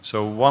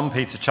So 1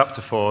 Peter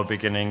chapter 4,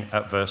 beginning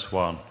at verse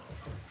 1.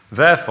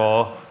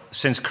 Therefore,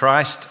 since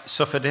Christ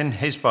suffered in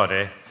his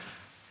body,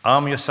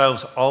 arm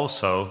yourselves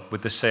also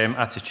with the same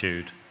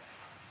attitude,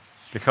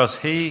 because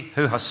he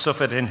who has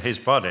suffered in his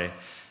body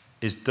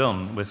is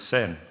done with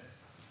sin.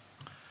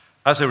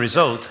 As a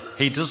result,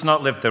 he does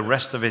not live the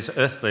rest of his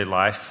earthly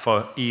life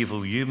for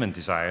evil human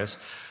desires,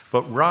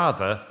 but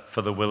rather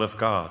for the will of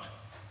God.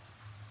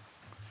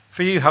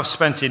 For you have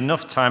spent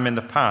enough time in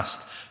the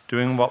past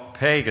doing what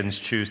pagans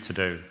choose to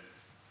do,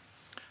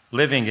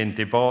 living in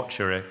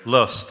debauchery,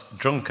 lust,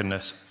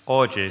 drunkenness,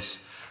 orgies,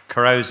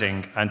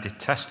 carousing, and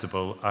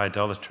detestable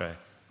idolatry.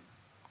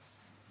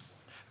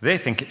 They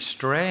think it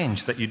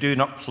strange that you do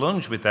not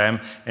plunge with them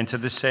into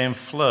the same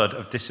flood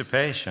of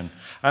dissipation,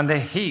 and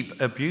they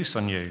heap abuse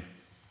on you.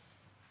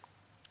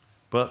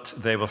 But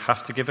they will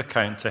have to give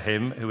account to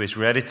him who is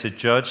ready to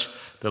judge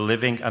the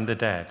living and the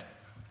dead.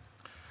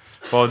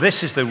 For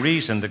this is the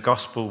reason the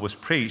gospel was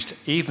preached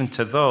even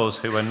to those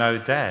who are now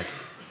dead,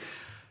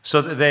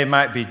 so that they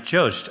might be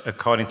judged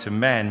according to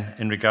men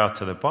in regard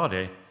to the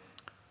body,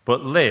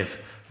 but live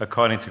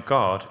according to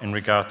God in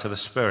regard to the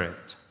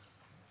spirit.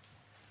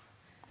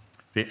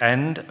 The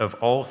end of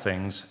all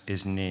things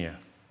is near.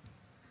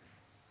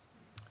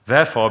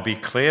 Therefore, be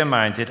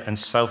clear-minded and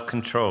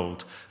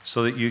self-controlled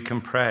so that you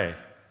can pray.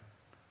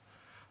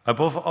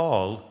 Above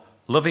all,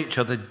 love each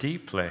other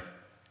deeply,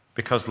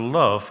 because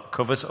love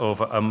covers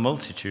over a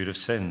multitude of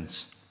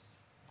sins.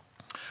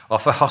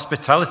 Offer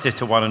hospitality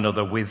to one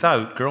another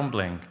without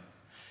grumbling.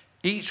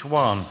 Each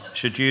one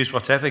should use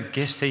whatever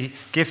gift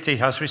he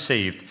has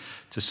received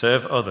to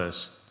serve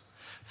others,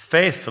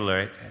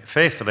 faithfully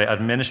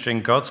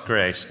administering God's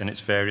grace in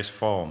its various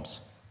forms.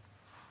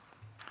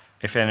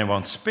 If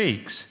anyone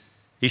speaks,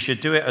 he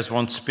should do it as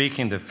one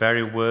speaking the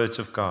very words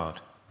of God.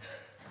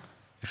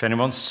 If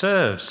anyone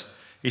serves,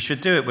 he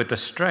should do it with the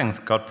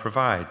strength God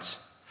provides,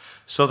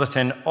 so that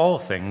in all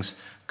things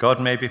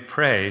God may be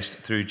praised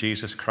through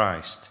Jesus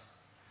Christ.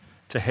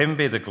 To him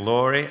be the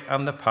glory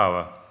and the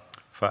power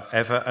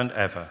forever and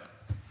ever.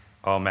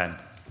 Amen.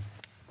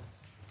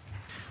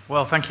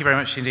 Well, thank you very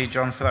much indeed,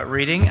 John, for that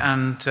reading.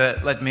 And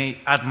let me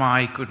add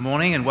my good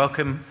morning and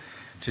welcome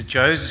to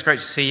Joe's. It's great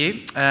to see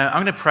you.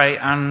 I'm going to pray,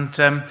 and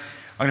I'm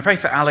going to pray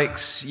for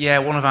Alex,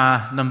 one of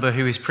our number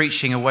who is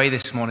preaching away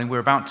this morning. We're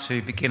about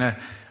to begin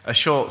a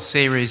short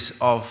series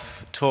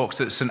of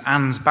talks at St.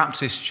 Anne's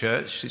Baptist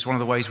Church. It's one of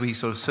the ways we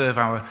sort of serve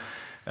our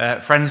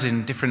friends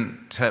in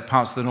different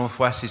parts of the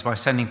Northwest is by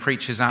sending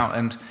preachers out.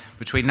 And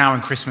between now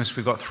and Christmas,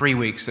 we've got 3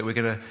 weeks that we're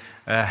going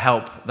to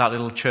help that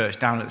little church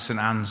down at St.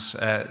 Anne's,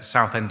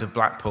 south end of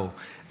Blackpool.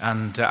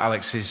 And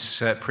Alex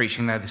is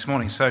preaching there this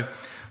morning. So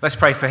let's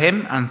pray for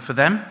him and for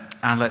them,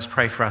 and let's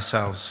pray for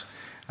ourselves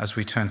as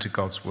we turn to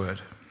God's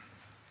word.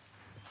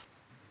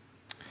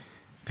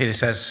 Peter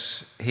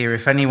says here,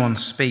 if anyone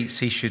speaks,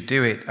 he should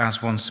do it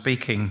as one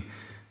speaking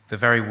the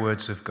very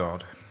words of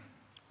God.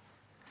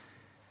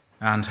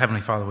 And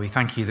Heavenly Father, we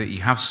thank you that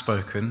you have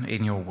spoken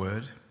in your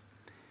word.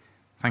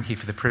 Thank you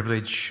for the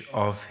privilege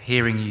of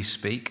hearing you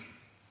speak.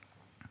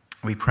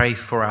 We pray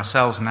for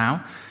ourselves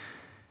now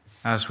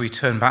as we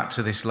turn back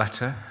to this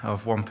letter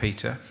of 1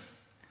 Peter.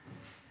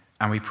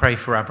 And we pray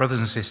for our brothers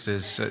and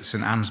sisters at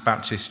St. Anne's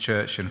Baptist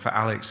Church and for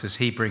Alex as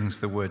he brings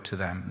the word to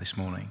them this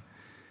morning.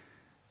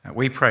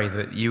 We pray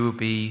that you will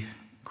be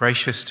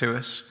gracious to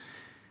us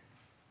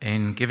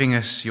in giving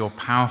us your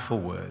powerful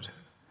word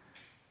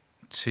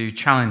to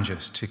challenge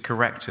us, to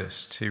correct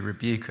us, to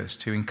rebuke us,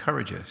 to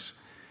encourage us,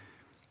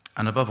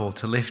 and above all,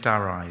 to lift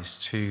our eyes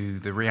to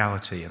the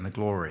reality and the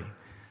glory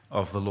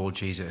of the Lord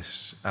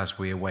Jesus as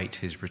we await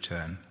his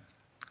return.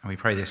 And we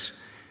pray this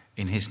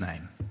in his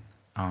name.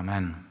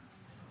 Amen.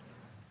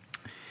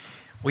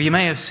 Well, you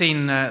may have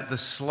seen the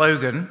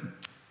slogan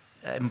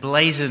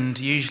emblazoned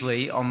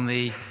usually on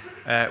the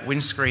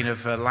windscreen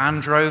of a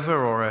Land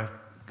Rover or a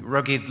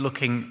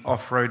rugged-looking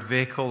off-road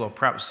vehicle, or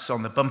perhaps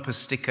on the bumper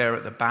sticker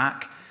at the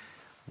back.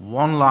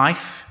 One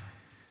life,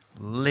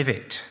 live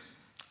it.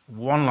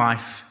 One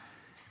life,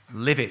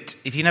 live it.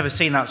 If you've never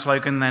seen that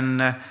slogan,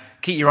 then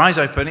keep your eyes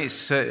open.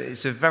 It's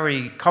a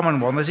very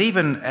common one. There's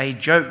even a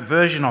joke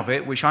version of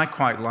it, which I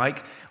quite like.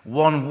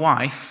 One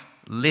wife,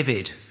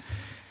 livid.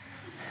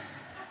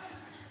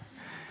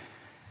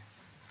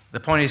 The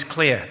point is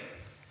clear.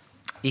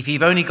 If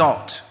you've only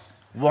got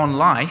one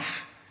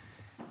life,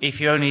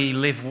 if you only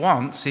live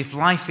once, if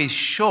life is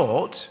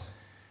short,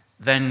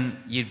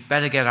 then you'd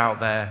better get out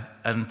there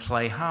and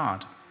play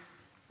hard.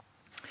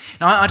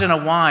 Now, I don't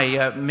know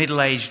why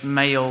middle-aged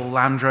male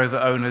Land Rover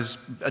owners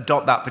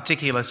adopt that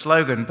particular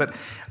slogan, but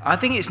I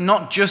think it's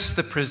not just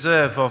the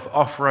preserve of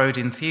off-road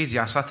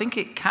enthusiasts. I think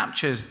it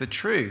captures the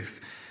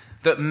truth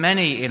that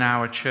many in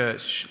our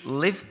church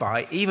live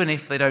by, even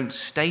if they don't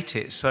state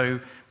it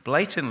so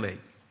blatantly.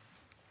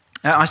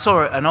 I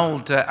saw an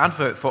old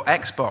advert for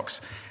Xbox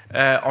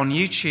on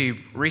YouTube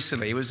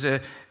recently. It was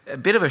a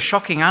bit of a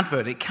shocking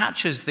advert. It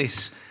captures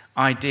this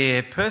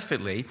idea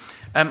perfectly.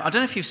 I don't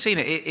know if you've seen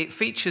it. It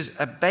features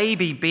a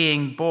baby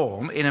being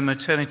born in a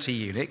maternity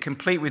unit,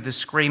 complete with the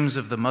screams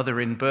of the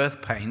mother in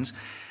birth pains.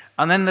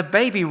 And then the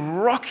baby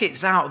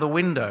rockets out the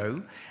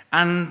window,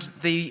 and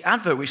the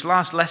advert, which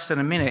lasts less than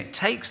a minute,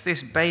 takes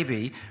this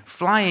baby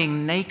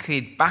flying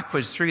naked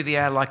backwards through the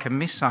air like a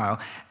missile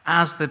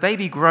as the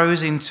baby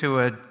grows into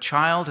a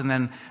child, and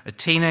then a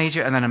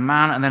teenager, and then a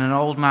man, and then an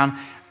old man,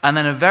 and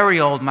then a very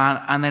old man,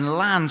 and then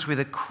lands with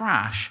a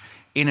crash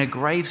in a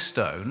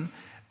gravestone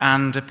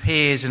and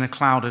appears in a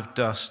cloud of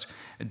dust,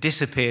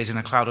 disappears in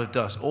a cloud of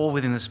dust, all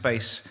within the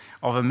space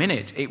of a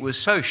minute. It was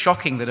so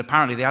shocking that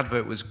apparently the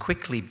advert was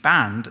quickly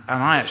banned,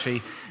 and I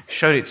actually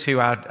showed it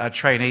to our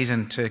trainees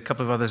and to a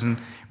couple of others, and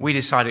we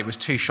decided it was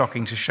too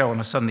shocking to show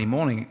on a Sunday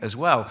morning as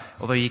well,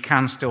 although you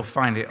can still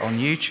find it on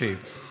YouTube.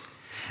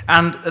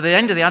 And at the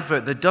end of the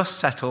advert, the dust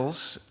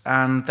settles,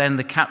 and then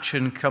the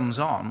caption comes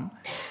on,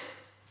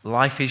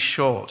 "Life is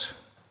short,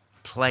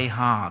 play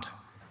hard,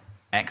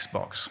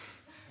 Xbox."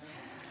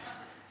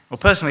 Well,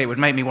 personally, it would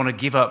make me want to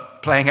give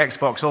up playing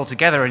Xbox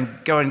altogether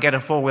and go and get a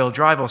four-wheel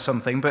drive or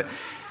something. But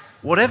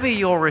whatever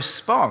your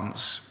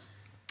response,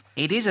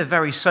 it is a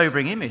very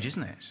sobering image,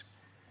 isn't it?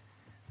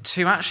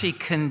 To actually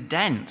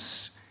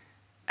condense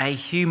a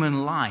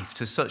human life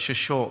to such a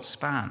short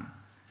span,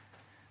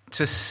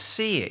 to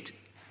see it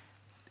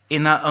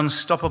in that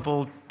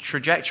unstoppable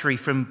trajectory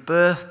from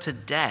birth to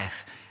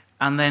death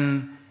and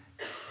then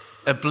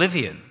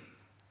oblivion.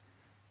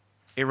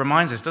 It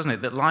reminds us, doesn't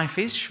it, that life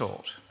is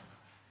short.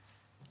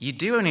 You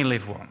do only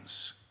live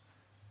once.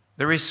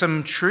 There is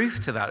some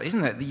truth to that,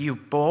 isn't it? That you're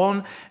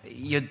born,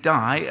 you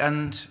die,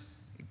 and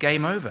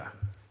game over.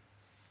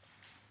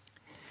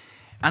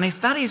 And if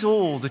that is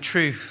all the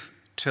truth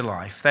to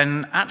life,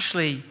 then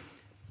actually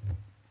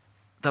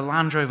the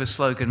Land Rover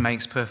slogan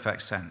makes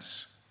perfect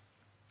sense.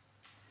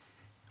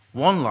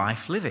 One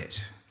life, live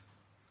it.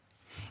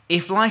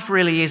 If life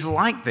really is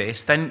like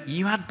this, then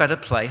you had better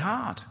play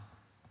hard.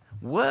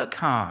 Work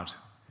hard.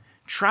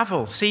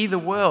 Travel, see the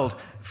world,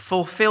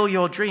 fulfill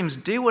your dreams,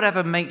 do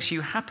whatever makes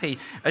you happy,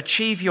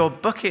 achieve your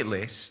bucket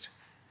list,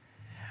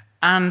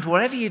 and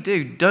whatever you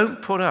do,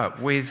 don't put up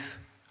with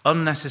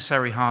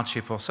unnecessary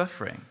hardship or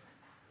suffering.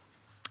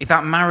 If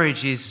that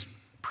marriage is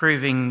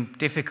proving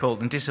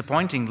difficult and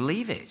disappointing,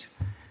 leave it.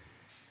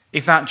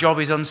 If that job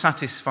is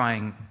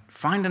unsatisfying,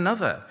 find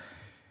another.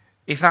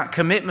 If that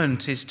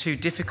commitment is too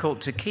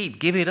difficult to keep,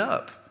 give it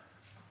up.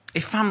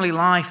 If family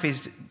life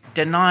is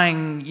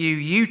denying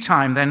you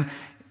time, then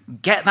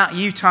get that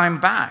you time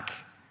back.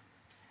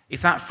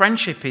 If that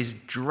friendship is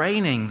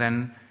draining,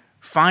 then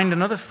find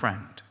another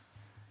friend.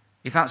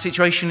 If that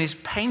situation is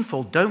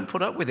painful, don't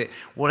put up with it.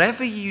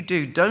 Whatever you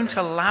do, don't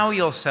allow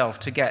yourself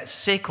to get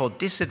sick or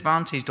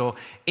disadvantaged or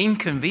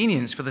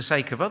inconvenienced for the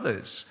sake of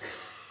others.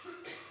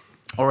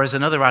 Or as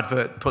another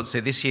advert puts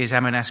it, this year's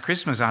M&S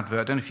Christmas advert,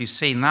 I don't know if you've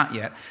seen that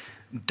yet,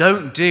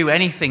 don't do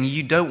anything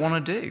you don't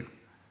want to do.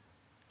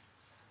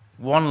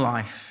 One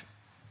life,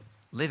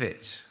 live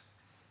it.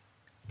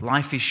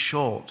 Life is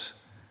short,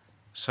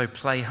 so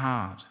play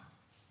hard.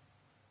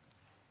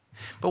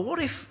 But what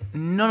if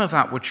none of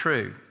that were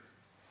true?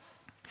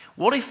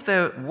 What if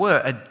there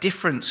were a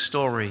different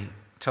story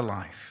to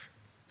life?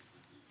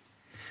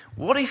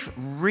 What if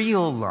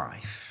real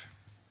life,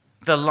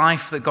 the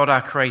life that God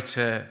our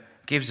Creator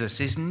gives us,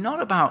 is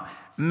not about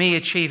me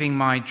achieving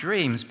my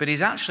dreams, but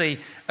is actually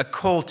a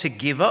call to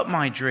give up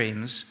my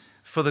dreams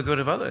for the good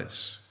of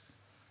others?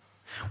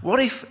 What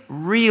if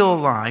real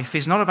life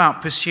is not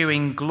about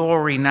pursuing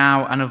glory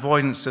now and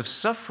avoidance of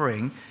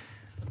suffering,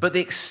 but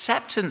the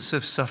acceptance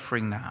of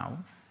suffering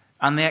now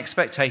and the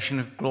expectation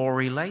of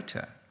glory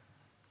later?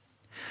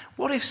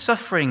 What if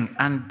suffering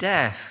and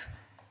death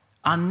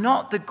are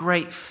not the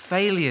great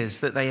failures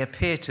that they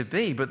appear to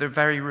be, but the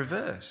very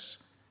reverse?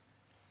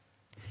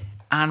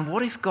 And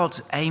what if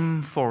God's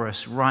aim for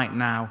us right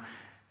now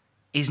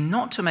is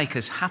not to make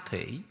us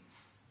happy,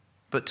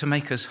 but to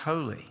make us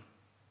holy?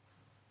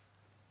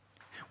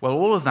 Well,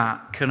 all of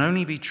that can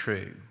only be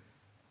true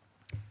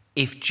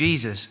if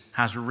Jesus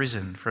has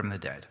risen from the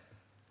dead.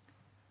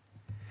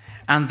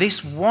 And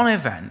this one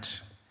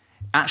event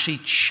actually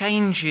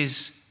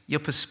changes your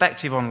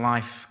perspective on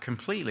life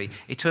completely.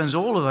 It turns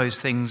all of those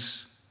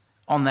things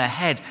on their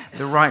head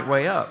the right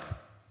way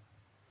up.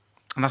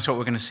 And that's what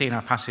we're going to see in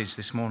our passage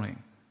this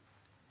morning.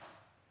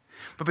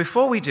 But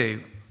before we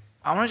do,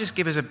 I want to just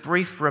give us a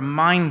brief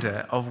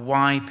reminder of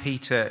why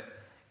Peter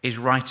is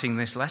writing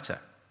this letter.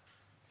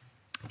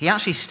 He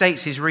actually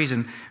states his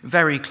reason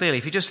very clearly.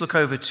 If you just look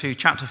over to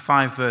chapter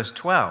 5, verse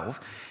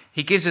 12,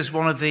 he gives us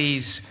one of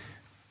these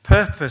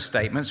purpose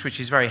statements, which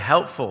is very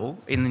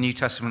helpful in the New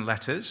Testament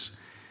letters.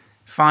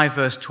 5,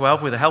 verse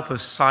 12, with the help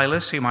of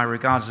Silas, whom I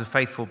regard as a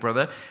faithful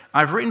brother,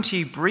 I've written to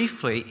you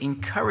briefly,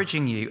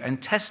 encouraging you and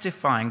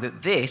testifying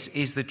that this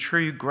is the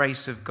true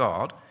grace of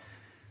God.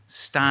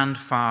 Stand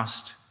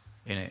fast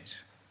in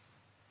it.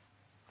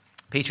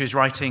 Peter is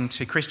writing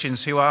to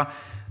Christians who are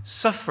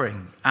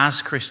suffering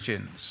as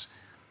Christians.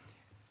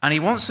 And he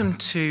wants them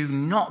to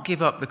not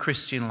give up the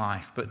Christian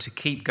life, but to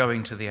keep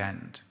going to the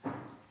end.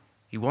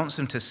 He wants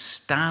them to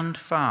stand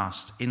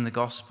fast in the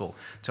gospel,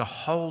 to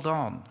hold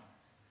on,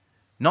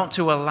 not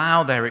to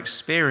allow their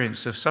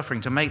experience of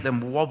suffering to make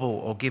them wobble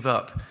or give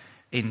up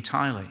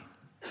entirely.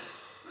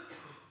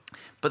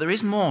 But there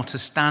is more to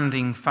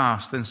standing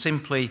fast than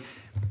simply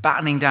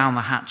battening down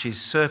the hatches,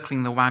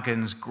 circling the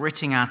wagons,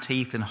 gritting our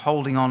teeth and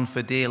holding on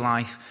for dear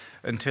life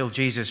until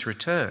Jesus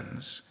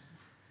returns.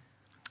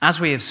 As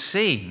we have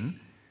seen,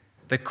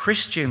 the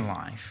Christian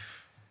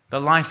life,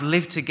 the life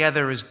lived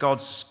together as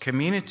God's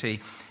community,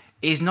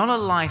 is not a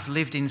life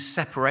lived in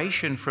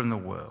separation from the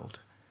world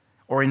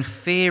or in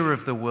fear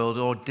of the world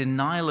or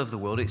denial of the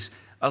world. It's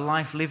a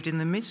life lived in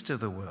the midst of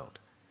the world.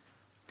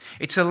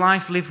 It's a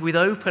life lived with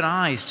open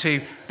eyes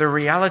to the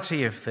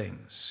reality of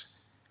things.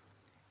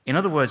 In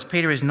other words,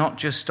 Peter is not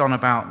just on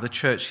about the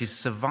church's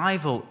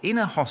survival in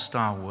a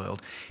hostile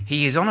world.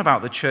 He is on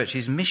about the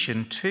church's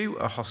mission to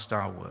a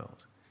hostile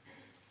world.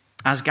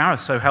 As Gareth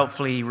so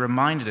helpfully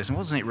reminded us, and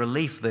wasn't it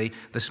relief the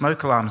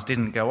smoke alarms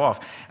didn't go off?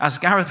 As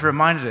Gareth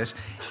reminded us,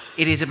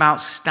 it is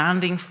about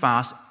standing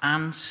fast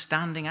and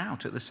standing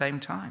out at the same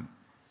time.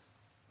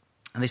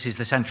 And this is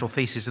the central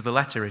thesis of the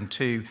letter in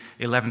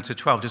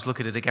 2:11-12. Just look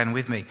at it again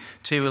with me.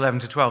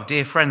 2:11-12.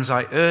 Dear friends,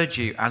 I urge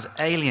you as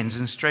aliens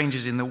and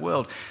strangers in the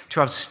world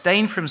to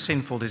abstain from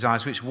sinful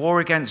desires which war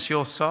against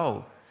your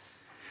soul.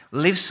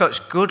 Live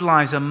such good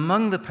lives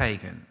among the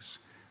pagans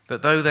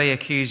that though they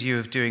accuse you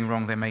of doing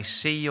wrong, they may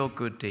see your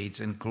good deeds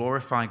and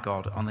glorify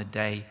God on the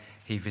day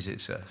he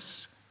visits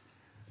us.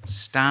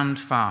 Stand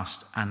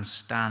fast and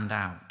stand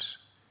out.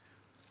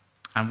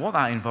 And what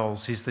that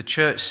involves is the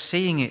church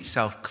seeing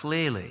itself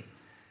clearly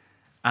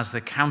as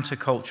the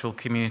countercultural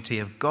community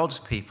of God's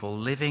people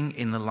living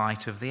in the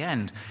light of the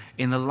end,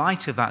 in the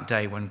light of that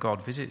day when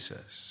God visits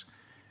us.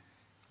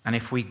 And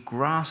if we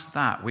grasp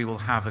that, we will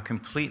have a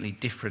completely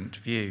different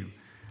view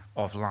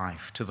of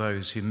life to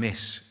those who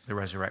miss the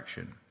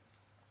resurrection.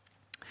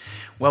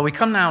 Well, we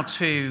come now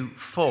to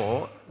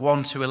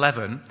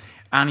 4:1-11,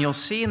 and you'll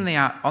see on the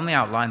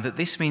outline that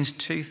this means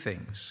two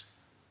things.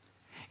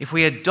 If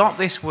we adopt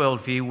this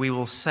worldview, we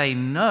will say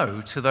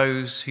no to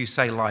those who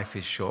say life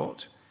is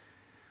short,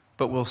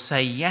 but we'll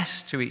say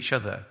yes to each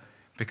other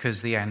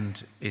because the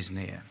end is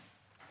near.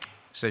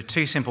 So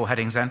two simple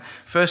headings then.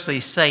 Firstly,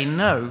 say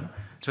no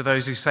to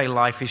those who say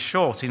life is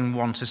short in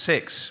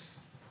 1-6.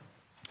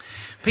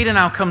 Peter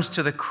now comes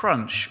to the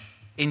crunch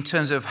in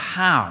terms of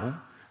how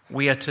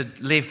we are to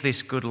live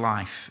this good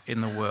life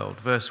in the world.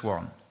 Verse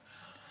 1.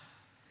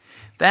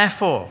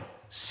 Therefore,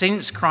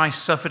 since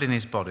Christ suffered in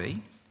his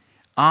body,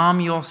 arm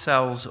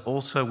yourselves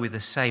also with the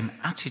same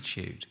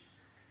attitude,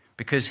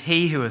 because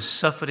he who has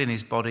suffered in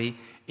his body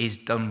is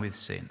done with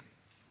sin.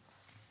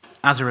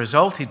 As a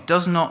result, he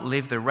does not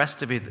live the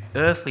rest of his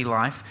earthly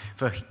life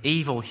for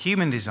evil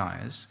human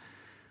desires,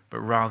 but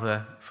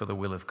rather for the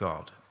will of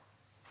God.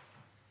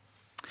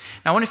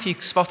 Now, I wonder if you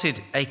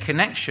spotted a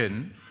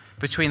connection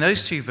between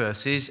those two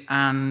verses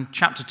and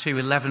chapter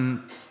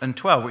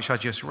 2:11-12, which I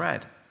just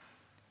read.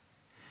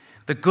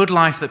 The good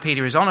life that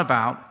Peter is on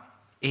about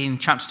in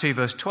chapter 2,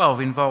 verse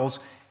 12, involves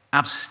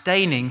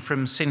abstaining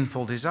from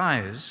sinful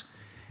desires,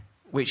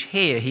 which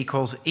here he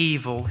calls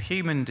evil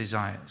human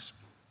desires.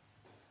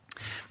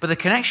 But the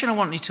connection I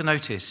want you to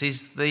notice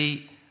is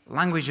the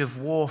language of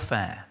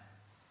warfare.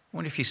 I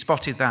wonder if you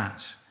spotted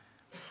that.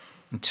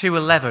 In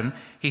 2:11,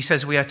 he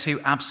says we are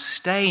to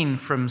abstain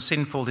from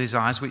sinful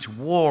desires which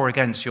war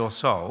against your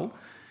soul.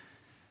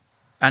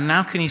 And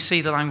now can you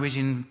see the language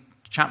in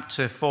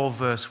chapter 4,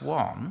 verse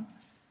 1?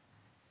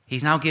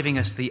 He's now giving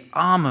us the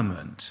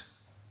armament,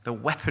 the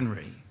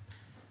weaponry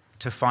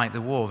to fight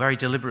the war, very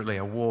deliberately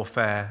a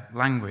warfare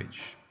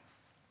language.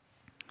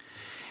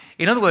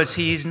 In other words,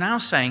 he is now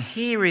saying,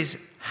 here is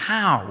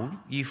how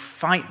you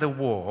fight the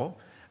war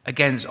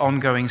against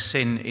ongoing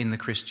sin in the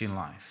Christian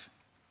life.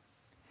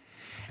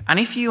 And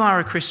if you are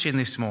a Christian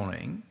this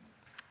morning,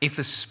 if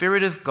the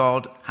Spirit of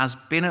God has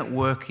been at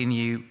work in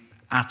you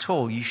at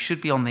all, you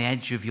should be on the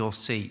edge of your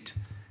seat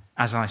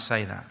as I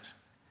say that.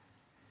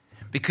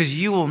 Because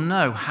you will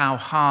know how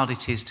hard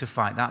it is to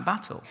fight that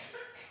battle.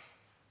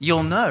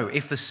 You'll know,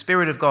 if the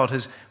Spirit of God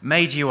has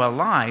made you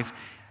alive,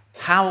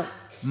 how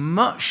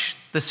much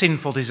the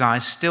sinful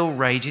desires still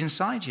rage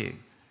inside you.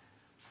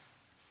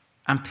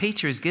 And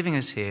Peter is giving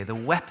us here the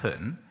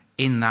weapon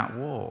in that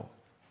war,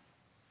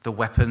 the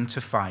weapon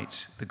to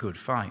fight the good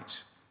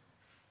fight.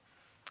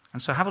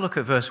 And so have a look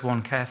at verse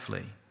 1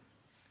 carefully.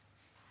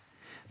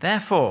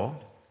 Therefore,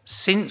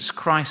 since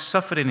Christ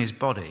suffered in his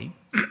body,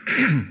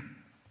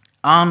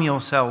 arm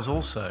yourselves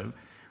also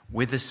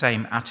with the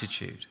same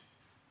attitude.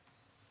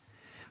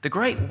 The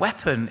great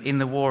weapon in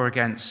the war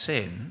against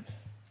sin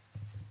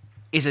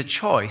is a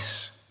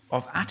choice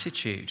of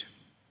attitude.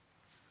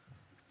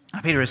 Now,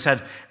 Peter has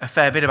said a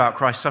fair bit about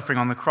Christ's suffering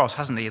on the cross,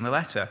 hasn't he, in the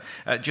letter?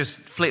 Just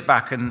flip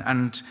back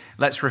and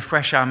let's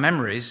refresh our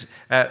memories.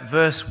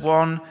 Chapter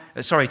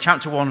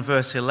 1,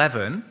 verse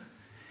 11.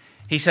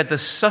 He said the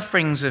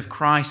sufferings of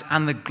Christ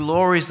and the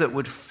glories that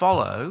would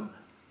follow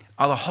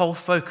are the whole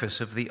focus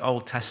of the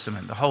Old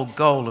Testament, the whole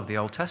goal of the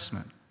Old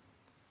Testament.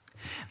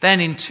 Then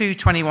in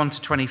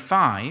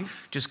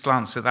 2:21-25, just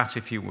glance at that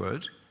if you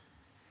would,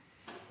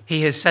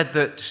 he has said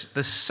that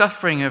the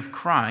suffering of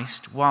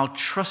Christ while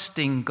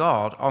trusting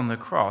God on the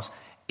cross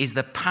is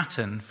the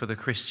pattern for the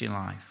Christian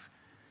life.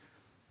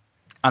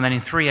 And then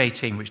in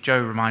 3:18, which Joe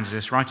reminded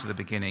us right at the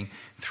beginning,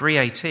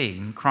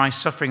 3:18,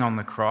 Christ suffering on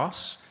the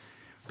cross,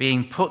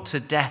 being put to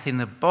death in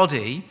the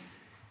body,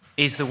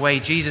 is the way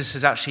Jesus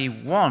has actually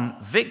won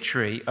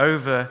victory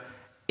over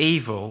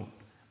evil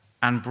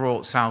and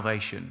brought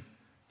salvation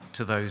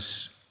to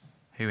those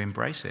who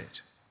embrace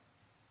it.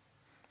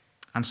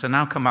 And so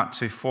now come back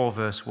to 4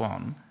 verse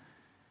 1.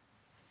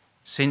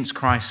 Since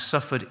Christ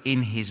suffered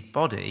in his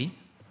body,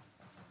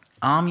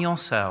 arm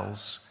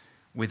yourselves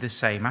with the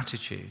same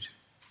attitude.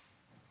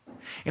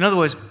 In other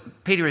words,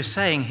 Peter is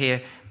saying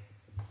here,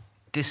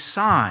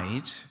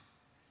 decide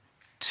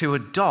to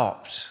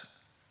adopt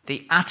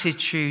the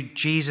attitude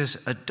Jesus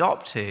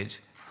adopted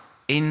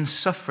in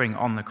suffering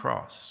on the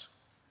cross.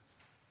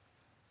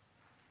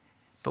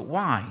 But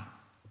why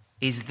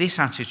is this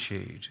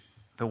attitude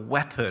the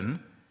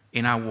weapon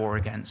in our war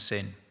against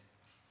sin?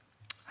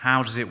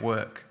 How does it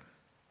work?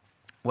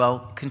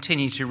 Well,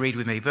 continue to read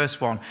with me. Verse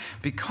 1.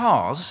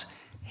 Because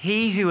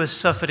he who has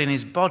suffered in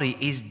his body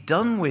is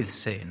done with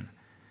sin.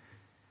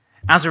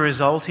 As a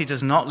result, he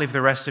does not live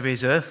the rest of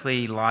his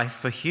earthly life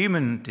for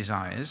human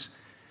desires,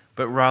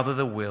 but rather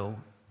the will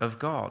of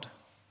God.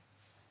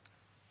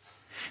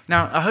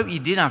 Now, I hope you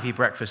did have your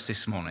breakfast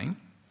this morning,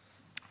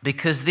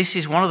 because this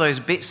is one of those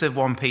bits of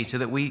 1 Peter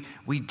that we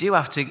do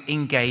have to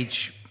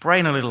engage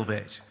brain a little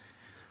bit.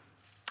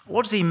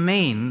 What does he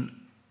mean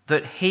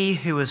that he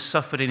who has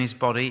suffered in his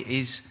body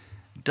is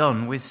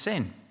done with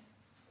sin?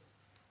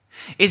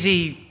 Is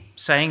he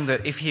saying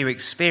that if you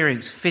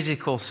experience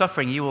physical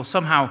suffering, you will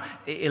somehow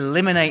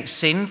eliminate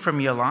sin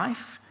from your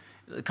life?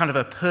 Kind of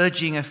a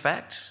purging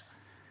effect?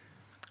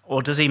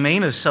 Or does he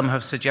mean, as some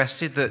have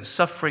suggested, that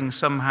suffering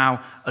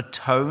somehow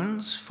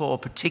atones for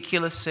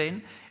particular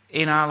sin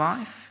in our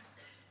life?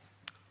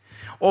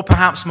 Or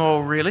perhaps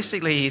more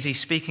realistically, is he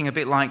speaking a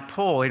bit like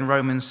Paul in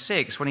Romans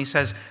 6 when he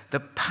says the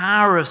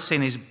power of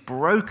sin is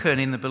broken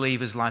in the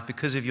believer's life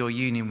because of your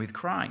union with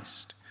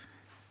Christ?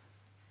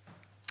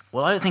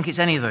 Well, I don't think it's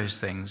any of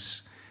those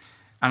things.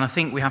 And I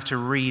think we have to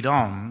read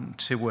on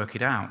to work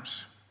it out.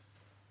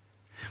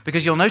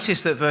 Because you'll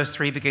notice that verse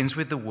 3 begins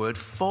with the word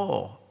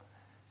for.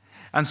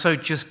 And so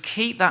just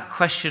keep that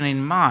question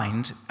in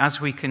mind as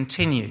we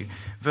continue.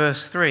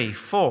 Verse 3,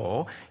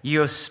 for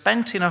you have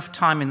spent enough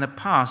time in the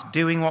past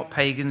doing what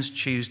pagans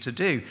choose to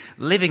do,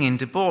 living in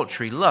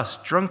debauchery,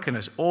 lust,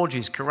 drunkenness,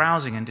 orgies,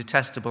 carousing, and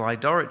detestable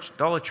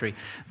idolatry.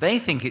 They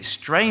think it's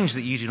strange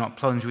that you do not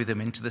plunge with them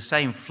into the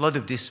same flood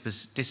of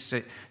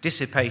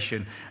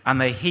dissipation, and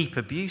they heap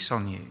abuse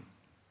on you.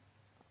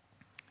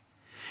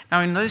 Now,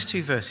 in those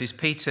 2 verses,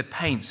 Peter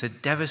paints a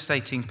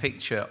devastating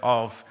picture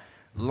of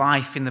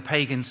life in the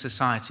pagan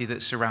society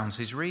that surrounds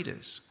his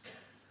readers.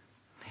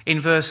 In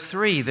verse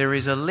 3, there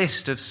is a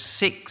list of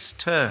 6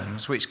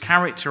 terms which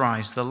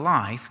characterize the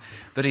life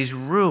that is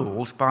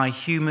ruled by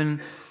human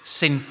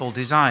sinful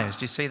desires.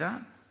 Do you see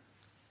that?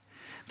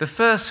 The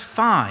first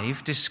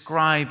 5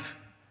 describe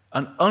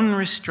an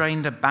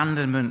unrestrained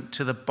abandonment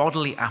to the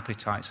bodily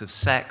appetites of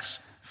sex,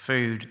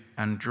 food,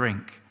 and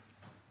drink.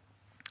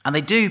 And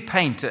they do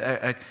paint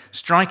a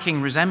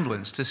striking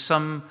resemblance to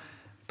some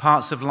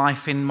parts of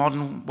life in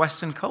modern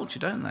Western culture,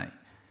 don't they?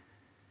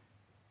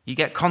 You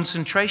get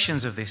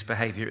concentrations of this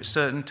behavior at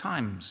certain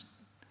times.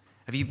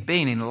 Have you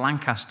been in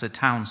Lancaster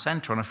Town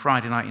Centre on a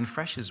Friday night in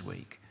Freshers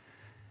Week?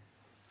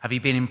 Have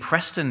you been in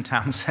Preston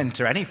Town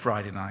Centre any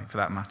Friday night, for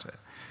that matter?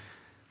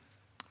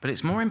 But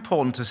it's more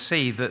important to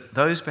see that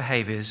those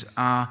behaviors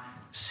are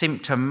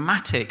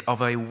symptomatic of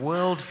a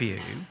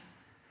worldview,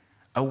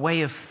 a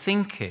way of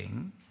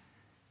thinking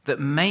that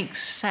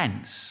makes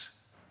sense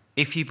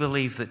if you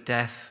believe that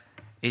death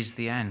is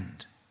the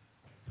end.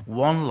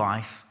 One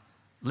life,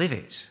 live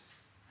it.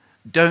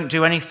 Don't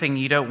do anything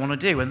you don't want to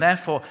do, and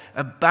therefore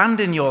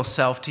abandon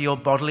yourself to your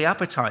bodily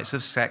appetites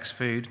of sex,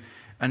 food,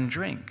 and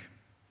drink.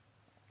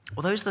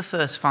 Well, those are the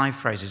first 5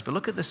 phrases, but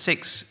look at the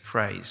 6th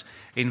phrase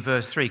in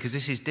verse 3, because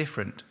this is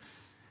different.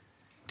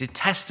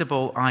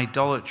 Detestable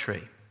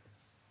idolatry.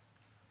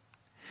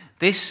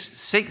 This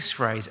 6th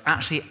phrase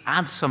actually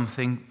adds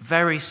something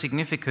very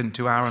significant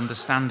to our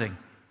understanding.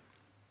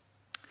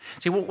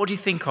 See, what do you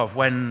think of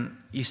when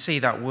you see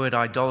that word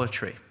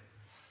idolatry?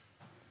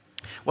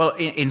 Well,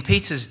 in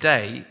Peter's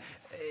day,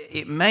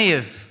 it may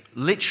have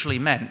literally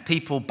meant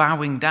people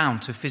bowing down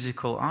to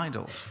physical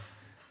idols.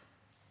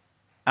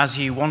 As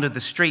you wandered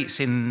the streets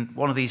in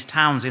one of these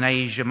towns in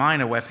Asia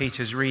Minor where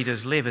Peter's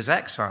readers live as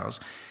exiles,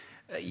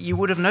 you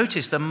would have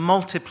noticed the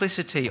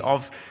multiplicity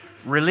of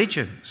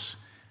religions,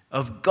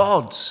 of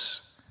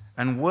gods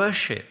and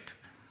worship,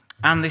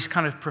 and this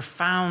kind of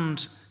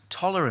profound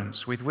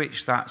tolerance with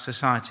which that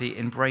society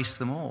embraced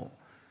them all.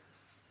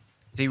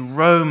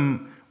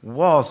 Rome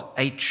was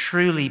a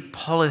truly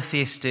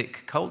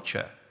polytheistic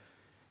culture.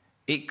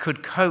 It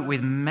could cope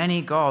with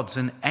many gods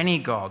and any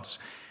gods.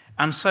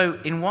 And so,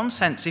 in one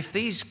sense, if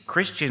these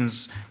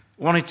Christians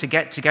wanted to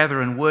get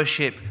together and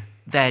worship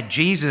their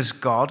Jesus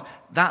God,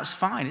 that's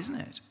fine, isn't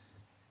it?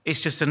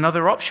 It's just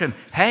another option.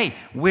 Hey,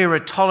 we're a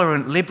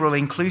tolerant, liberal,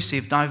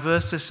 inclusive,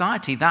 diverse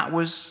society. That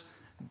was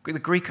the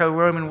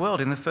Greco-Roman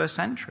world in the 1st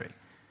century.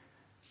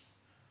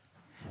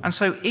 And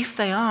so if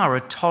they are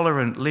a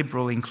tolerant,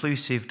 liberal,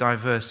 inclusive,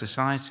 diverse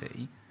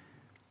society,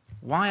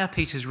 why are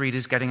Peter's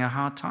readers getting a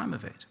hard time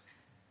of it?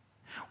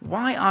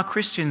 Why are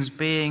Christians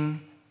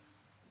being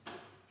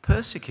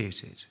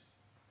persecuted?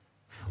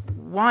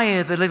 Why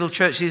are the little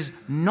churches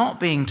not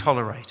being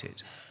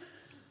tolerated?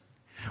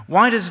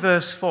 Why does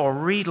verse 4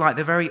 read like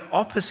the very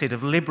opposite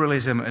of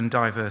liberalism and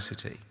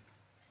diversity?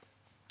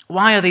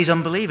 Why are these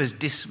unbelievers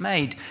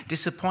dismayed,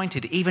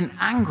 disappointed, even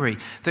angry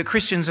that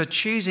Christians are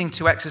choosing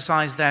to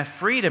exercise their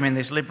freedom in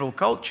this liberal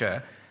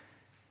culture,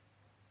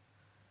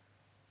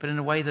 but in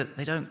a way that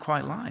they don't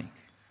quite like?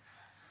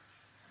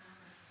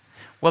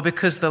 Well,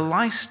 because the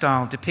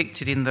lifestyle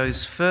depicted in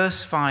those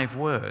first 5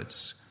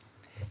 words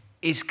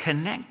is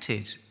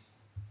connected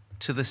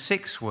to the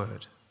 6th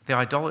word, the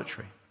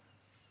idolatry.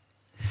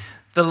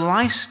 The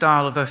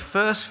lifestyle of the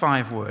first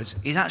 5 words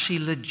is actually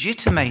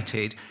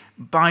legitimated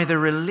by the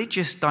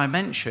religious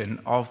dimension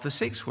of the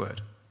 6th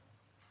word.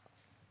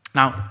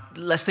 Now,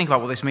 let's think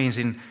about what this means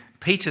in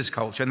Peter's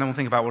culture, and then we'll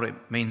think about what it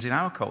means in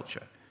our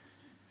culture.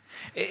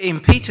 In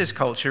Peter's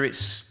culture,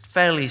 it's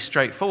fairly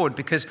straightforward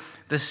because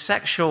the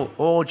sexual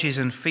orgies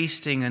and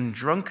feasting and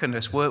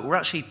drunkenness were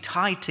actually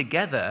tied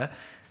together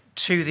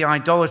to the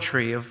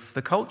idolatry of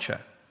the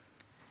culture.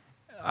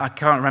 I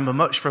can't remember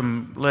much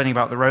from learning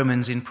about the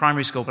Romans in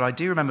primary school, but I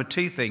do remember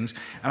 2 things,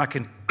 and I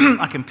can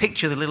I can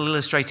picture the little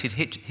illustrated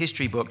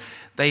history book.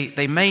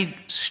 They made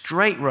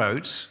straight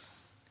roads,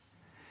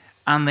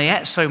 and they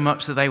ate so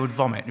much that they would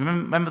vomit.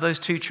 Remember those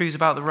 2 truths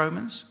about the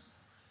Romans?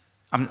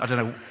 I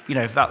don't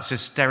know, if that's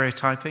just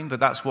stereotyping, but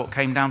that's what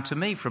came down to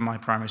me from my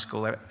primary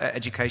school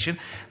education.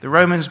 The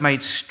Romans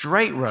made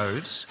straight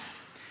roads,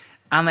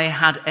 and they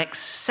had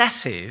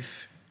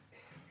excessive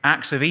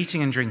acts of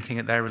eating and drinking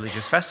at their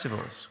religious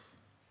festivals.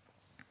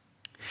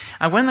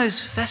 And when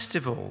those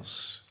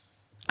festivals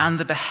and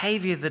the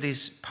behavior that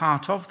is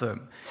part of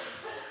them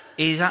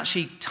is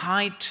actually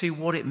tied to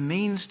what it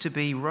means to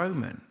be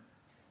Roman,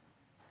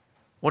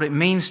 what it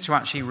means to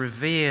actually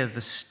revere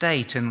the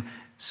state and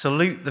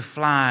salute the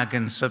flag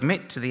and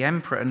submit to the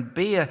emperor and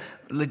be a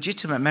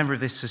legitimate member of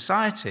this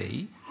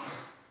society,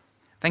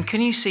 then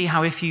can you see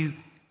how if you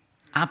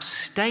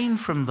abstain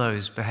from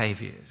those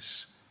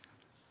behaviors,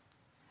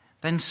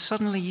 then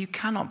suddenly you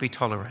cannot be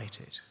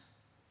tolerated?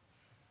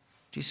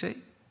 Do you see?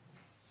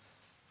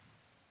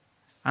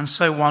 And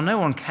so while no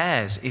one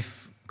cares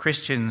if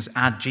Christians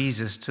add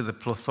Jesus to the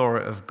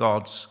plethora of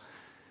gods,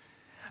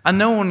 and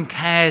no one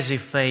cares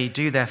if they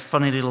do their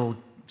funny little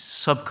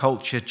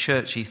subculture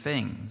churchy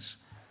things,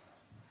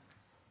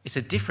 it's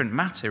a different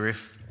matter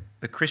if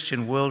the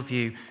Christian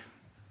worldview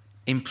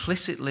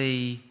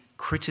implicitly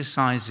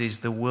criticizes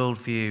the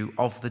worldview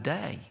of the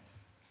day.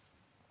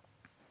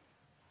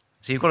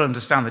 So you've got to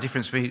understand the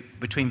difference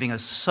between being a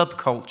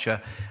subculture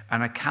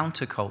and a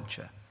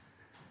counterculture.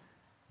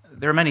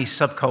 There are many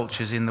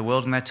subcultures in the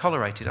world, and they're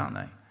tolerated, aren't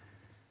they?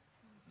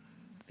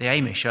 The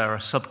Amish are a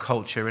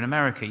subculture in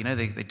America.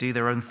 They do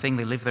their own thing,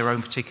 they live their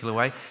own particular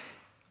way.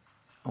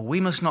 We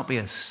must not be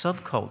a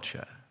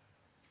subculture.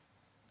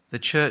 The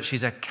church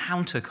is a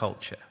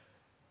counterculture.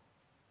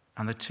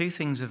 And the 2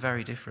 things are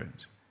very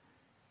different.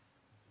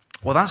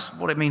 Well, that's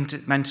what it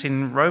meant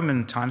in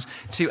Roman times.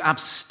 To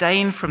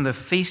abstain from the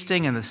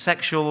feasting and the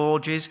sexual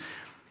orgies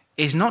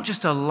is not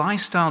just a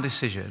lifestyle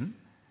decision,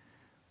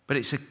 but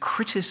it's a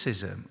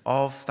criticism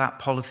of that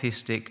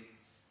polytheistic,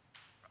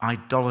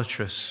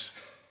 idolatrous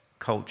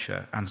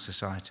culture and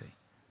society.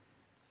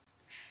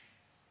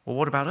 Well,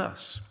 what about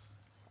us?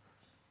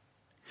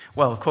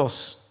 Well, of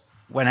course,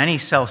 when any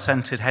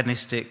self-centered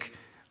hedonistic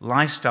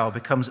lifestyle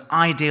becomes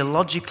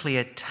ideologically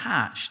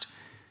attached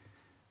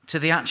to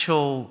the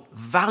actual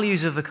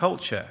values of the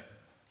culture,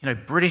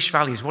 British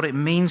values, what it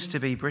means to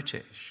be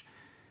British,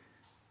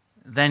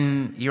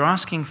 then you're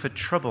asking for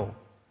trouble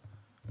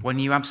when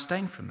you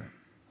abstain from them.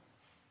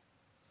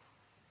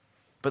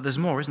 But there's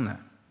more, isn't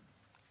there?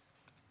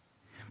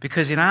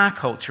 Because in our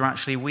culture,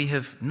 actually, we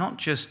have not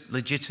just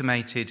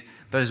legitimated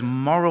those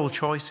moral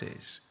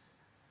choices.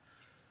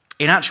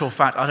 In actual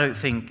fact, I don't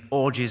think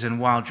orgies and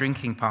wild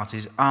drinking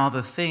parties are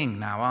the thing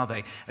now, are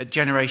they?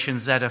 Generation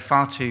Z are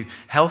far too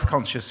health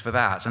conscious for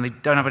that, and they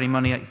don't have any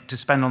money to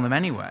spend on them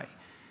anyway.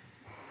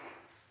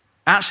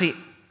 Actually,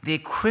 the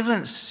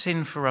equivalent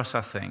sin for us,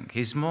 I think,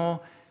 is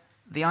more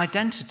the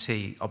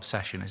identity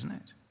obsession, isn't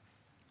it?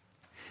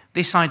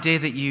 This idea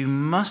that you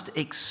must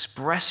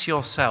express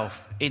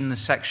yourself in the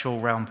sexual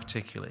realm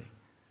particularly.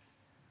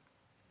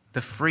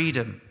 The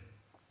freedom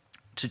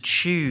to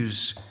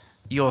choose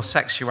your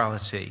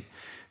sexuality,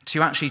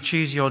 to actually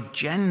choose your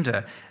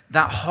gender,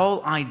 that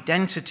whole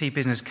identity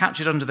business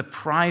captured under the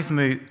pride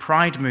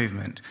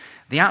movement,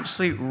 the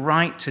absolute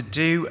right to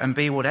do and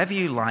be whatever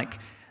you like,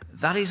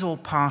 that is all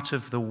part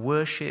of the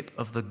worship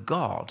of the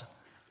God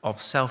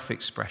of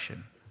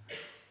self-expression.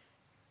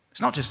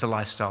 It's not just a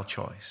lifestyle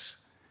choice.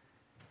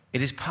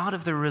 It is part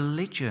of the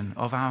religion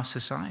of our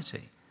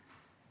society.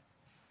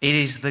 It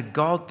is the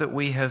God that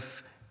we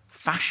have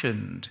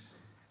fashioned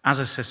as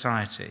a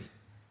society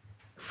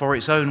for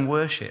its own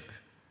worship.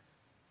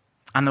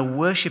 And the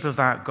worship of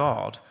that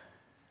God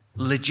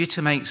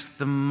legitimates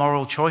the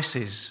moral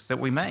choices that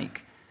we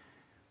make.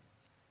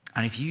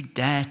 And if you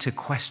dare to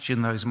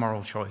question those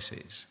moral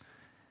choices,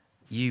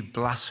 you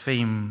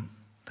blaspheme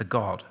the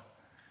God.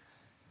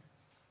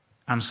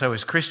 And so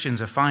as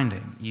Christians are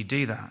finding, you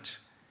do that,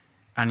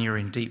 and you're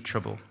in deep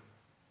trouble.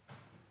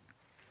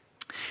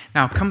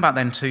 Now, come back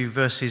then to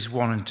verses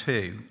 1 and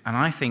 2, and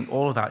I think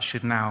all of that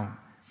should now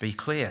be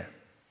clear.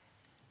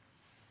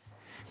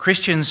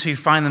 Christians who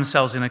find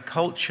themselves in a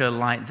culture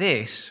like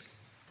this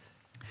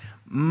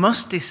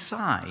must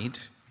decide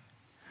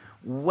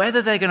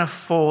whether they're going to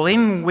fall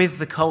in with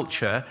the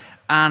culture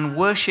and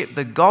worship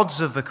the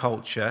gods of the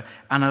culture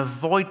and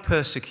avoid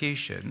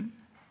persecution,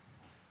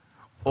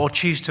 or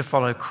choose to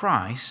follow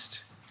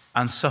Christ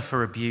and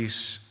suffer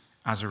abuse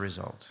as a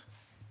result.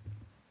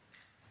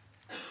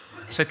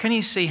 So can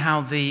you see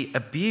how the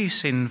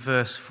abuse in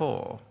verse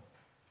 4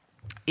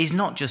 is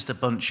not just a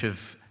bunch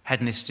of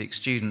hedonistic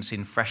students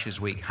in Freshers'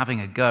 Week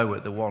having a go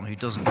at the one who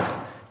doesn't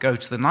go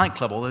to the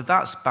nightclub, although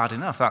that's bad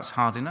enough, that's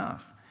hard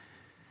enough.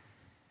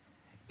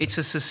 It's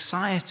a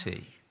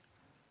society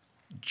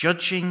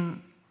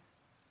judging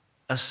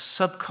a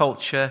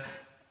subculture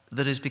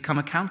that has become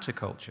a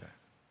counterculture.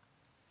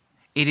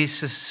 It is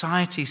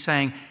society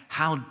saying,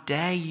 how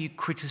dare you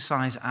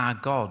criticize our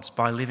gods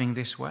by living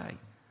this way?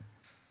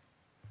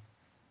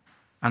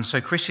 And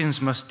so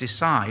Christians must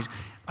decide,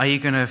 are you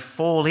going to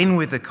fall in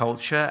with the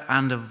culture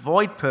and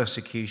avoid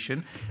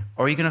persecution,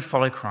 or are you going to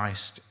follow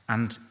Christ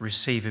and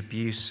receive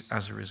abuse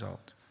as a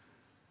result?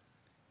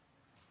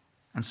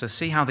 And so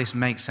see how this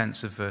makes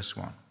sense of verse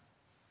 1.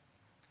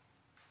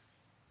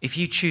 If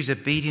you choose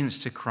obedience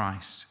to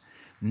Christ,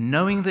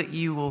 knowing that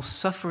you will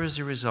suffer as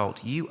a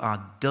result, you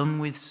are done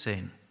with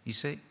sin. You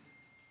see?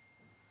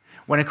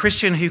 When a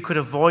Christian who could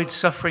avoid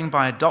suffering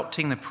by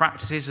adopting the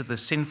practices of the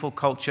sinful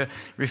culture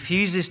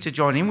refuses to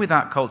join in with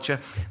that culture,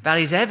 that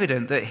is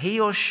evident that he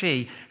or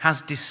she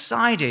has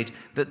decided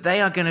that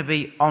they are going to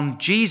be on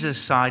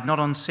Jesus' side, not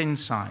on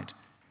sin's side.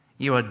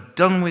 You are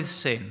done with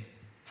sin,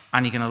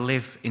 and you're going to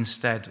live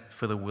instead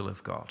for the will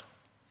of God.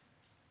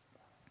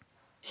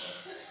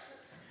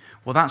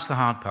 Well, that's the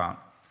hard part.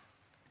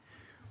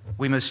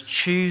 We must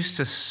choose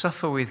to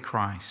suffer with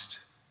Christ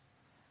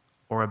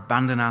or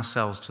abandon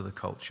ourselves to the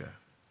culture.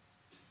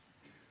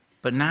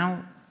 But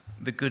now,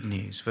 the good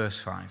news, verse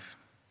 5.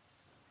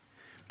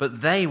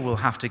 But they will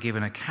have to give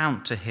an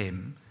account to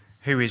him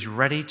who is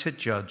ready to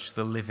judge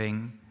the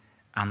living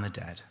and the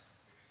dead.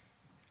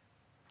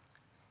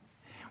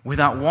 With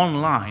that one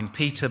line,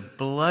 Peter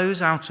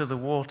blows out of the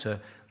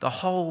water the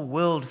whole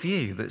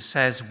worldview that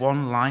says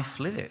one life,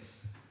 live it.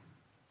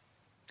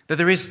 That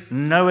there is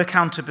no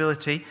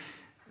accountability,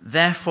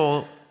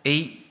 therefore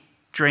eat,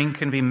 drink,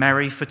 and be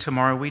merry, for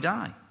tomorrow we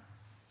die.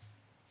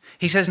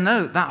 He says,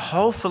 no, that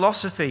whole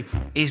philosophy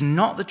is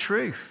not the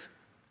truth.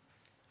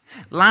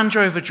 Land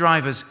Rover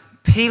drivers,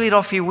 peel it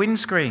off your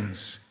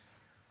windscreens.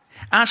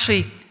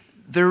 Actually,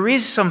 there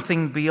is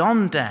something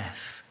beyond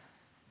death.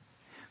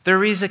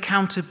 There is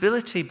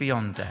accountability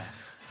beyond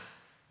death.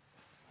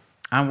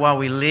 And while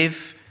we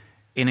live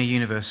in a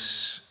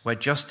universe where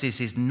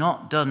justice is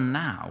not done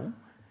now,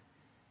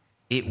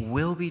 it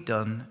will be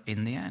done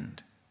in the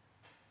end.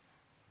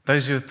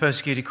 Those who have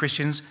persecuted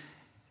Christians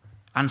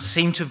and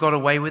seem to have got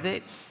away with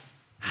it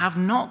have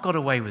not got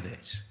away with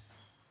it.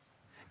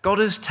 God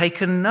has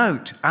taken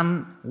note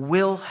and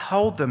will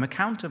hold them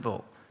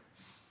accountable.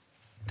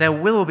 There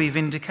will be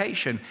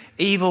vindication.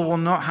 Evil will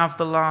not have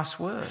the last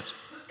word.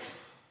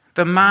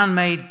 The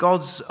man-made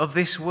gods of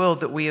this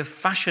world that we have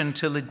fashioned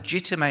to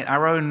legitimate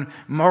our own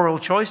moral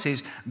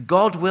choices,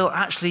 God will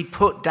actually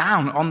put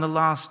down on the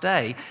last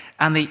day,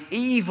 and the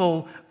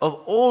evil of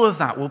all of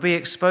that will be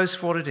exposed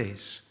for what it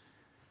is.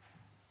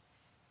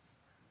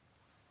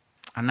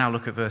 And now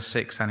look at verse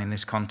 6 then in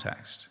this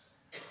context.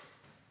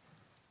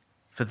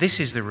 For this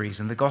is the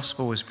reason the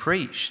gospel was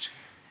preached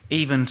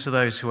even to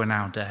those who are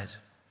now dead,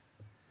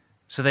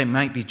 so they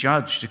might be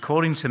judged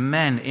according to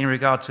men in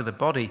regard to the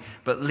body,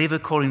 but live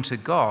according to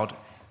God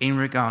in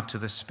regard to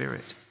the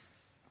Spirit.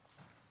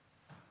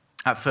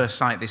 At first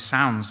sight, this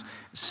sounds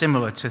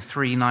similar to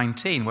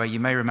 3:19, where you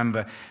may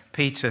remember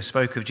Peter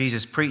spoke of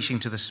Jesus preaching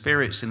to the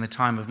spirits in the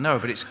time of Noah,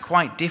 but it's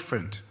quite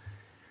different.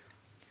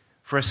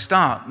 For a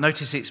start,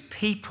 notice it's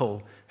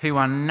people who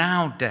are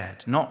now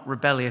dead, not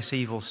rebellious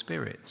evil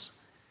spirits.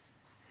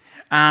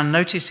 And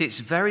notice it's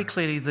very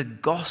clearly the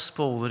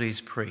gospel that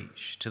is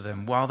preached to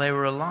them while they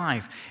were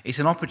alive. It's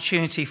an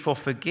opportunity for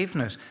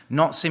forgiveness,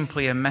 not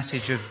simply a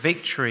message of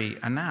victory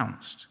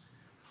announced.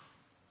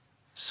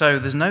 So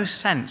there's no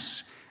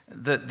sense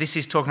that this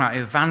is talking about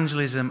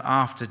evangelism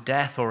after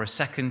death or a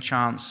second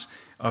chance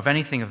of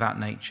anything of that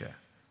nature.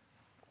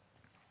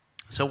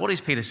 So what is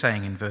Peter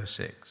saying in verse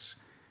 6?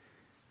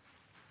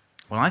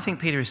 Well, I think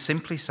Peter is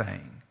simply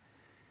saying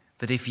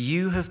that if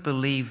you have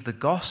believed the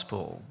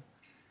gospel,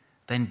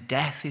 then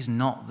death is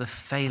not the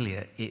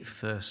failure it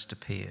first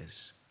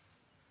appears.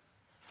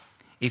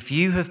 If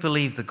you have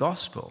believed the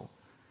gospel,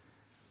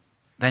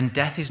 then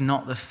death is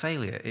not the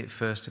failure it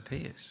first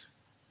appears.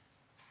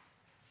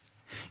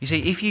 You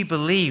see, if you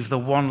believe the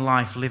one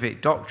life, live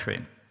it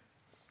doctrine,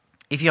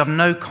 if you have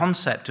no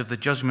concept of the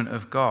judgment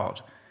of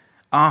God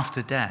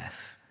after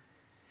death,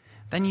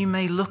 then you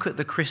may look at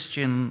the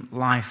Christian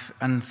life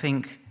and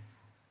think,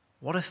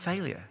 what a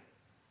failure.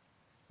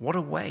 What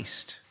a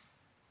waste.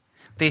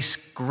 This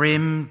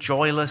grim,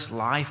 joyless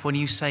life, when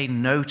you say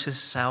no to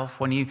self,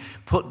 when you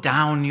put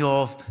down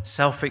your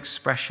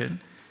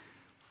self-expression,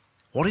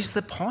 what is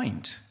the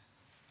point?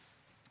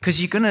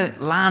 Because you're going to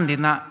land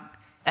in that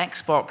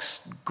Xbox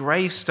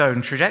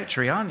gravestone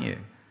trajectory, aren't you?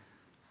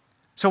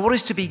 So what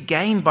is to be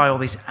gained by all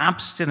this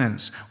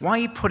abstinence? Why are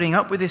you putting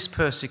up with this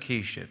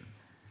persecution?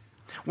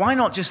 Why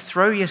not just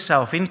throw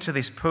yourself into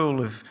this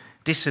pool of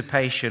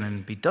dissipation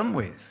and be done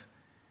with?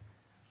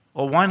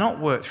 Or why not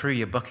work through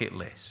your bucket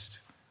list?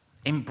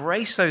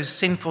 Embrace those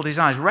sinful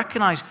desires.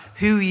 Recognize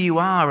who you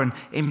are and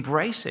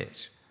embrace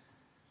it.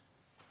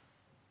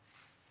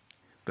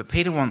 But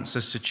Peter wants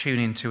us to tune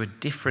into a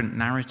different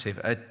narrative,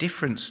 a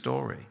different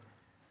story.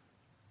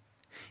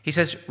 He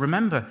says,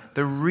 remember,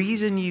 the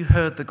reason you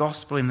heard the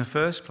gospel in the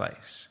first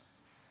place,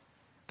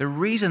 the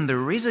reason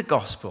there is a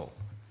gospel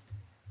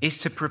is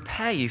to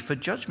prepare you for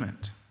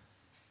judgment.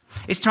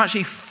 It's to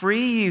actually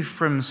free you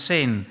from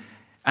sin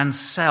and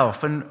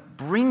self and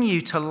bring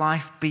you to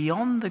life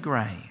beyond the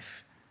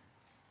grave.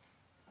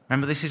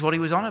 Remember, this is what he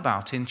was on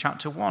about in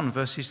chapter 1,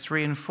 verses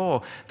 3 and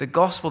 4. The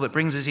gospel that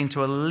brings us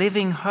into a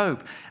living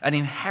hope, an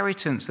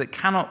inheritance that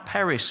cannot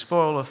perish,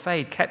 spoil, or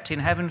fade, kept in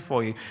heaven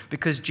for you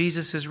because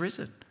Jesus has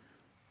risen.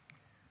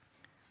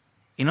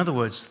 In other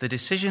words, the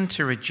decision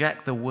to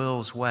reject the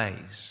world's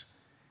ways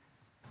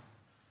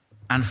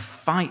and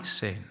fight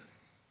sin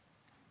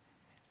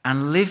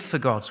and live for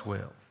God's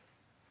will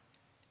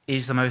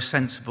is the most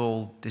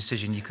sensible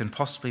decision you can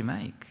possibly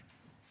make.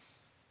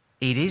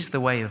 It is the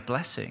way of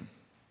blessing.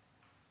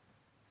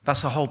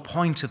 That's the whole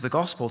point of the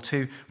gospel,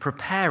 to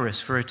prepare us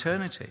for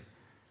eternity.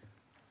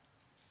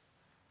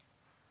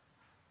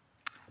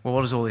 Well,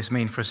 what does all this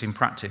mean for us in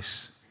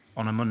practice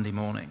on a Monday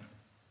morning?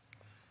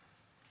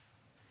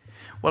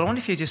 Well, I wonder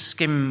if you just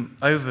skim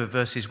over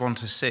verses 1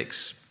 to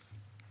 6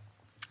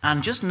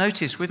 and just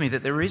notice with me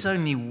that there is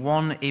only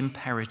one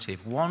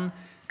imperative, one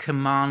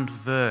command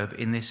verb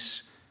in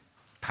this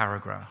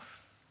paragraph.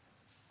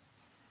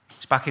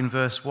 It's back in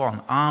verse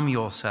 1. Arm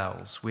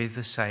yourselves with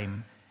the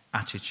same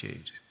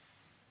attitude.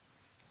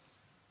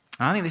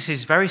 And I think this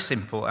is very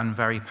simple and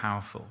very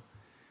powerful.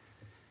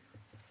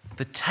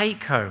 The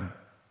take home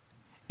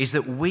is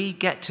that we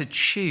get to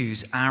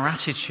choose our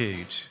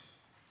attitude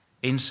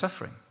in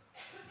suffering.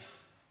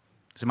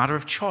 It's a matter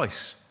of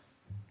choice.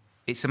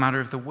 It's a matter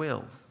of the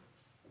will.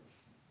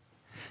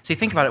 See,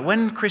 think about it.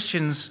 When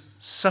Christians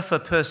suffer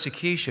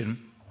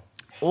persecution,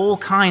 all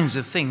kinds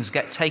of things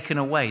get taken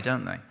away,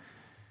 don't they?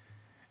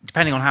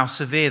 Depending on how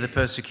severe the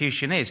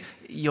persecution is.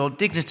 Your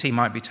dignity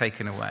might be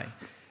taken away.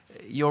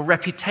 Your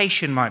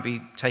reputation might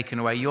be taken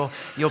away. Your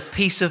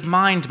peace of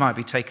mind might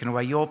be taken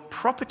away. Your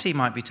property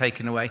might be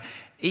taken away.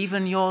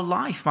 Even your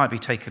life might be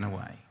taken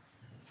away.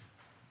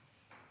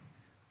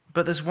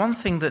 But there's one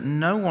thing that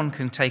no one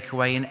can take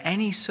away in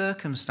any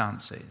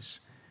circumstances,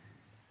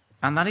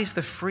 and that is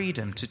the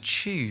freedom to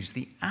choose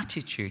the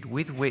attitude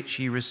with which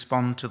you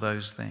respond to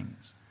those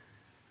things.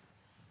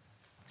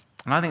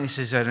 And I think this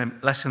is a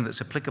lesson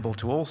that's applicable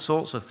to all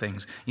sorts of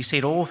things. You see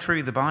it all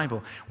through the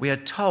Bible. We are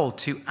told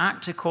to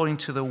act according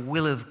to the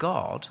will of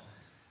God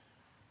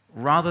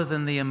rather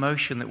than the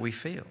emotion that we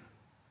feel.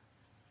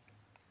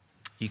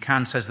 You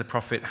can, says the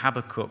prophet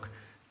Habakkuk,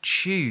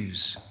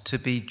 choose to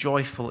be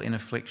joyful in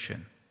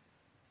affliction.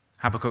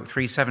 Habakkuk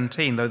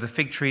 3:17, though the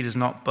fig tree does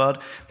not bud,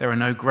 there are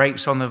no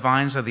grapes on the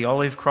vines, though the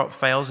olive crop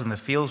fails and the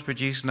fields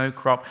produce no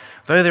crop,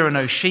 though there are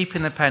no sheep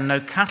in the pen, no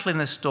cattle in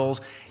the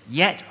stalls,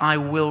 yet I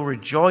will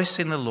rejoice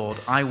in the Lord.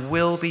 I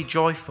will be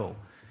joyful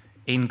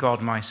in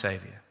God my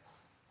Saviour.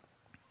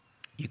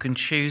 You can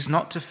choose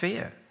not to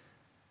fear.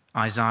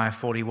 Isaiah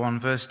 41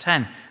 verse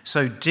 10,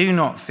 so do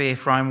not fear,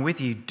 for I am with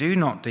you. Do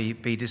not be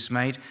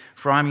dismayed,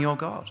 for I am your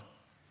God.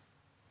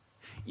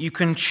 You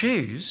can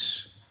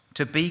choose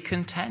to be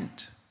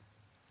content.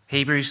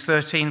 Hebrews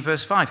 13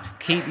 verse 5,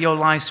 keep your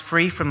lives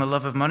free from the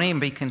love of money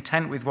and be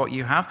content with what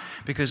you have,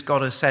 because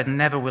God has said,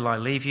 never will I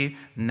leave you,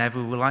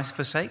 never will I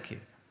forsake you.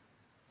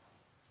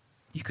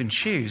 You can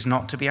choose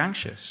not to be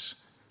anxious.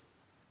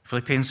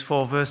 Philippians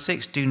 4 verse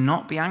 6, do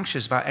not be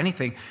anxious about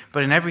anything,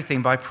 but in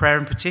everything by prayer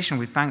and petition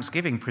with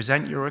thanksgiving,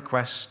 present your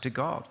requests to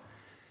God.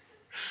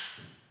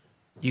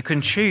 You can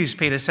choose,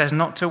 Peter says,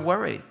 not to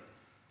worry.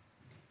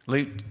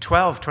 Luke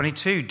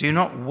 12:22, do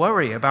not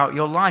worry about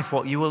your life,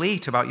 what you will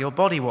eat, about your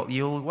body, what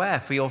you will wear,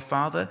 for your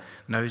Father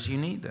knows you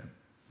need them.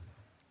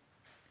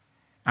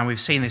 And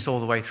we've seen this all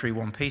the way through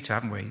 1 Peter,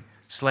 haven't we?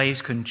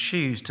 Slaves can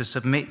choose to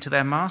submit to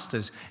their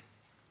masters.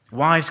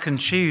 Wives can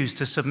choose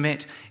to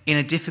submit in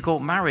a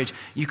difficult marriage.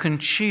 You can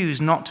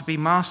choose not to be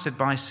mastered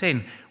by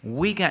sin.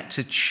 We get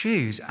to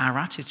choose our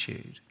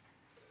attitude,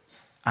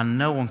 and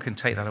no one can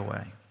take that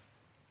away.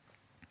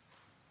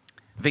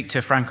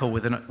 Viktor Frankl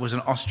was an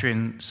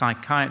Austrian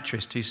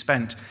psychiatrist who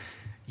spent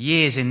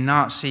years in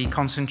Nazi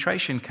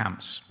concentration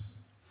camps.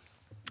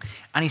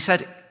 And he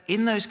said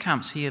in those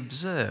camps he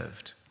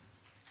observed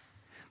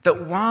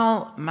that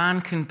while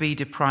man can be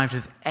deprived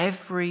of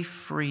every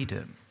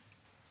freedom,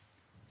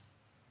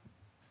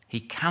 he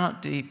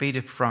cannot be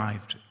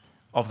deprived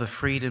of the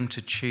freedom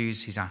to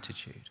choose his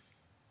attitude.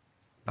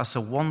 That's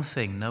the one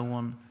thing no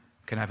one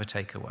can ever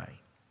take away.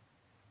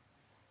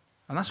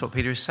 And that's what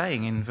Peter is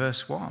saying in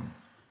verse 1.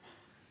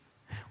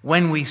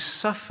 When we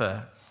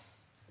suffer,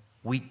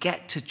 we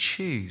get to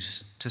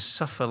choose to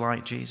suffer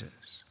like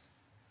Jesus.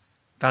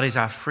 That is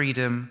our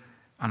freedom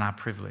and our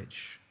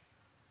privilege.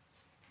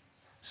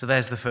 So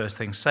there's the first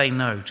thing. Say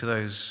no to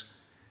those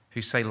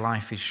who say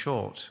life is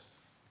short.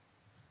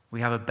 We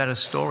have a better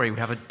story. We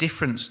have a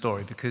different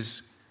story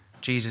because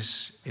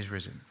Jesus is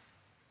risen.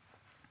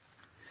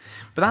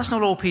 But that's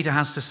not all Peter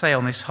has to say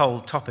on this whole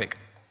topic.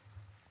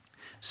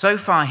 So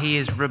far, he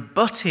has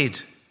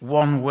rebutted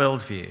one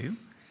worldview,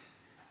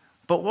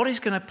 but what is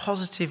going to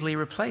positively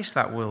replace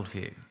that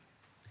worldview?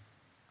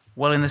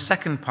 Well, in the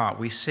second part,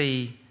 we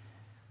see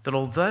that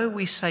although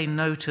we say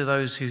no to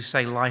those who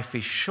say life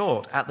is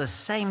short, at the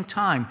same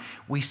time,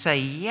 we say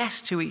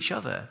yes to each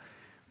other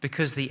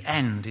because the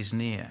end is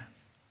near.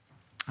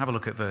 Have a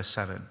look at verse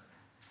 7.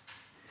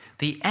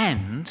 The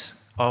end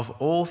of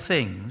all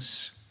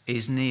things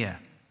is near.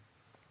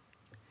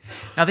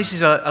 Now, this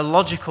is a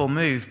logical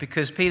move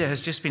because Peter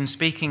has just been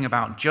speaking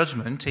about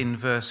judgment in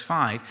verse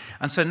 5,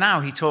 and so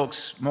now he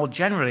talks more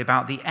generally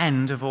about the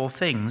end of all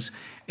things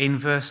in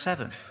verse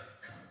 7.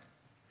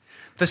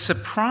 The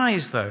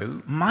surprise,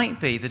 though, might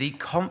be that he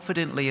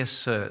confidently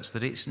asserts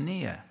that it's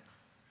near.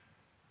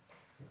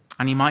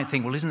 And you might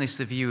think, well, isn't this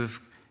the view of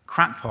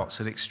crackpots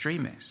and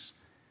extremists?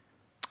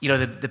 You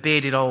know, the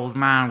bearded old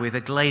man with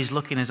a glazed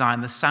look in his eye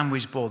and the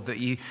sandwich board that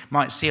you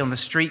might see on the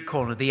street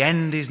corner, the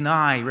end is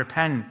nigh,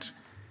 repent.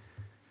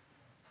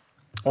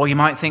 Or you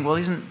might think, well,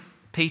 isn't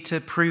Peter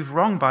proved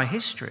wrong by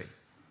history?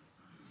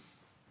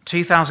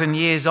 2,000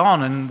 years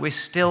on and we're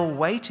still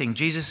waiting.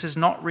 Jesus has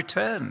not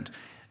returned.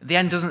 The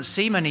end doesn't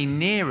seem any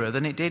nearer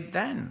than it did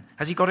then.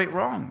 Has he got it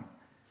wrong?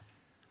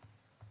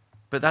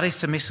 But that is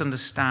to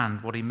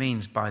misunderstand what he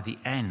means by the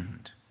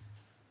end.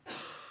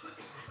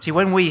 See,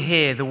 when we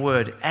hear the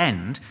word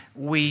end,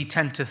 we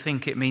tend to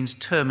think it means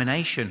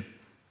termination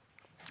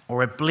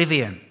or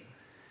oblivion.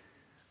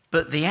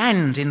 But the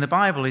end in the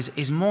Bible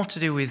is more to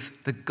do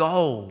with the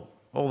goal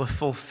or the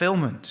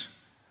fulfillment.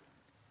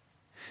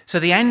 So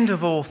the end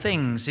of all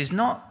things is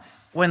not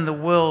when the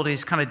world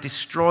is kind of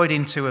destroyed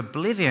into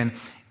oblivion.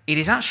 It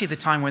is actually the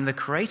time when the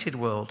created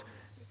world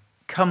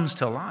comes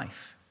to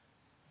life.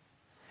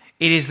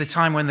 It is the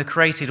time when the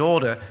created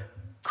order,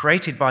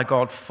 created by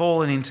God,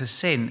 fallen into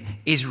sin,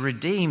 is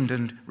redeemed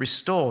and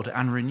restored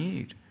and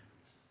renewed.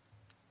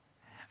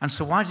 And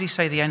so why does he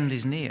say the end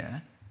is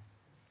near?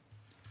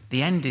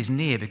 The end is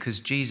near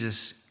because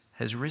Jesus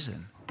has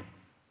risen.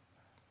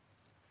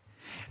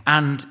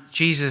 And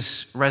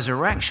Jesus'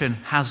 resurrection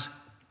has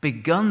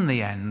begun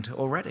the end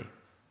already.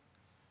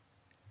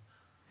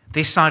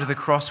 This side of the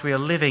cross, we are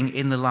living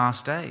in the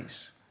last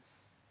days.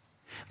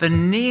 The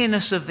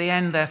nearness of the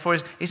end, therefore,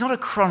 is not a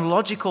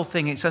chronological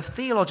thing, it's a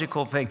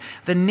theological thing.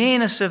 The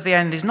nearness of the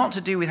end is not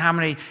to do with how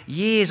many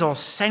years or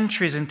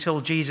centuries until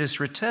Jesus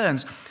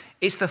returns.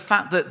 It's the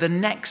fact that the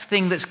next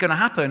thing that's going to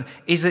happen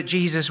is that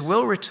Jesus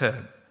will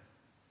return.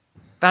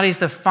 That is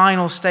the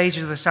final stage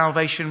of the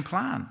salvation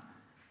plan.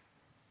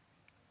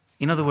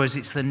 In other words,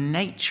 it's the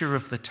nature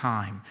of the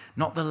time,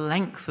 not the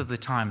length of the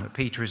time that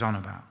Peter is on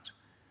about.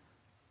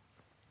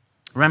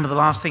 Remember the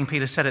last thing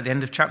Peter said at the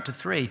end of chapter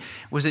 3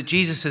 was that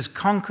Jesus has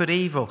conquered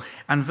evil.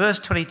 And verse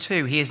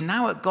 22, he is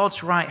now at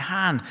God's right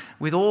hand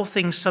with all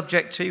things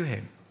subject to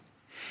him.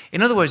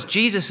 In other words,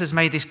 Jesus has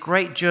made this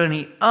great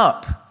journey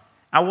up.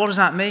 And what does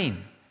that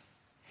mean?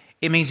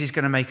 It means he's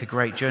going to make a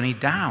great journey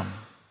down.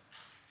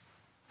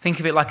 Think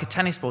of it like a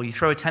tennis ball. You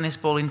throw a tennis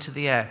ball into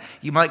the air.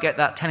 You might get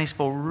that tennis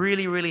ball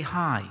really, really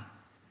high.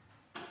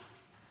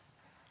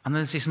 And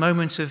there's this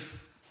moment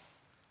of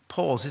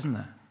pause, isn't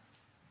there?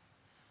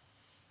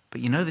 But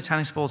you know the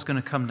tennis ball is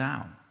going to come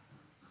down.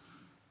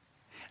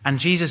 And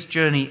Jesus'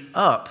 journey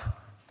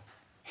up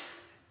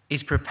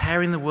is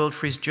preparing the world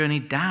for his journey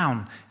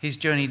down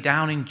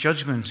in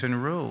judgment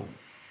and rule.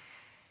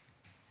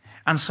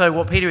 And so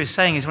what Peter is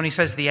saying is when he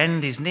says the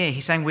end is near,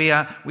 he's saying we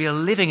are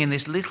living in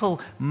this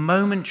little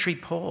momentary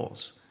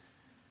pause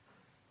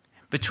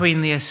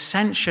between the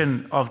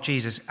ascension of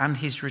Jesus and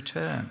his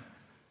return.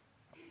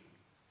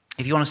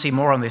 If you want to see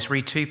more on this,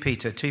 read 2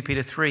 Peter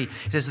 3. It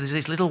says there's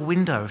this little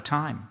window of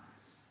time.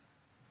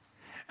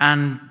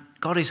 And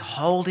God is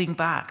holding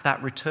back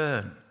that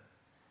return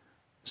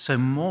so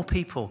more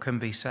people can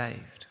be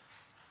saved.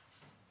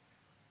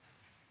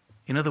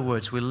 In other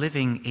words, we're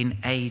living in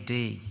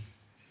AD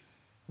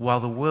while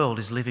the world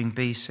is living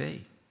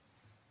BC.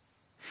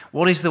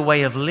 What is the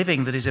way of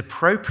living that is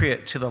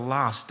appropriate to the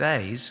last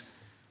days?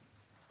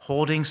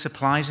 Hoarding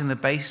supplies in the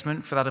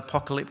basement for that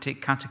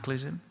apocalyptic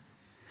cataclysm?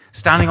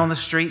 Standing on the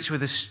streets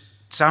with a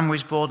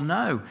sandwich board?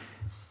 No.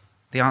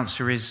 The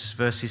answer is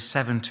verses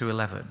 7 to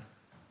 11.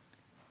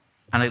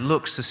 And it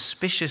looks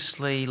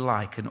suspiciously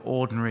like an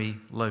ordinary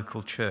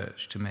local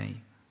church to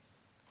me.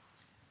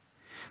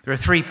 There are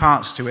 3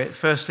 parts to it.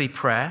 Firstly,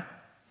 prayer.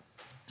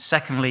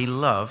 Secondly,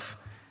 love.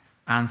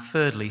 And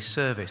thirdly,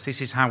 service.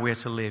 This is how we're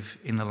to live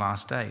in the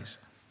last days.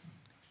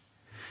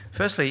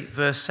 Firstly,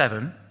 verse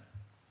 7,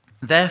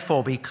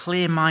 therefore be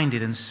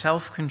clear-minded and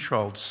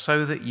self-controlled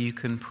so that you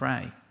can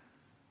pray.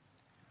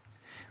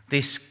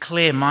 This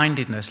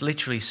clear-mindedness,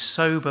 literally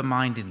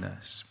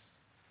sober-mindedness,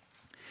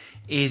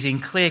 is in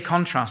clear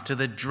contrast to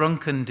the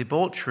drunken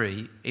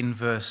debauchery in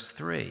verse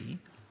 3,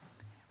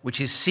 which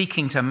is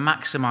seeking to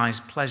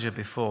maximize pleasure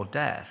before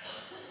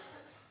death.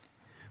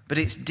 But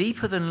it's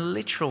deeper than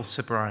literal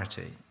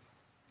sobriety.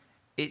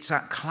 It's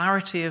that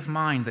clarity of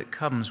mind that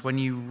comes when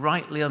you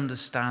rightly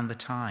understand the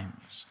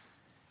times.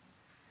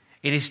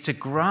 It is to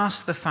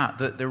grasp the fact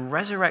that the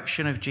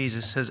resurrection of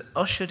Jesus has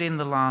ushered in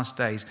the last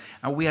days,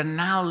 and we are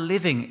now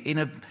living in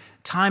a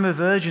time of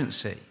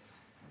urgency.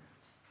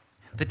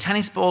 The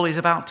tennis ball is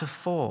about to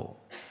fall.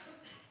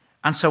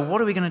 And so what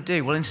are we going to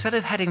do? Well, instead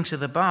of heading to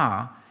the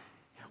bar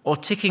or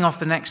ticking off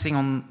the next thing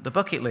on the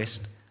bucket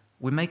list,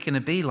 we're making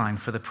a beeline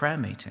for the prayer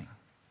meeting.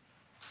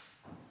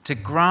 To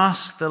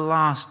grasp the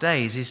last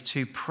days is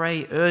to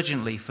pray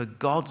urgently for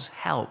God's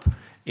help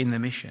in the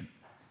mission.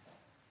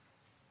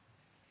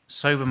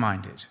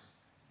 Sober-minded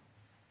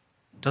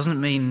doesn't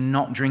mean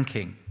not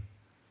drinking.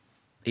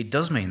 It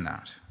does mean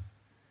that.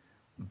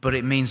 But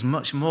it means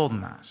much more than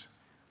that.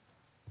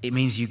 It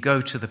means you go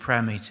to the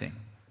prayer meeting.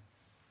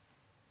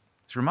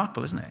 It's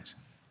remarkable, isn't it?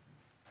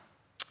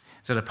 I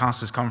was at a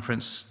pastor's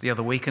conference the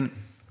other week, and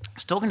I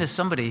was talking to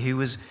somebody who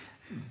was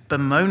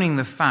bemoaning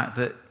the fact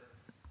that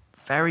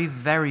very,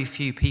 very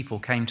few people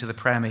came to the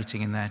prayer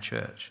meeting in their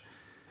church.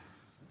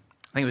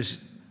 I think it was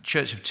a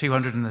church of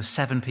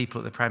 207 people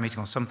at the prayer meeting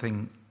or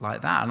something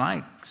like that, and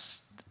I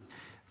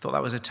thought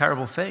that was a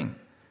terrible thing.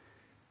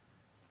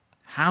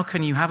 How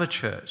can you have a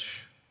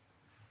church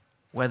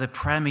where the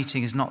prayer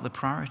meeting is not the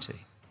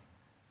priority?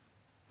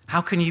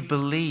 How can you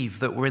believe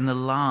that we're in the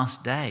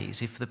last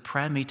days if the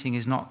prayer meeting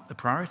is not the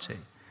priority?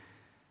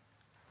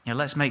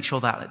 Let's make sure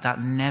that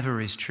that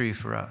never is true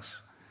for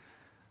us.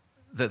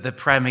 That the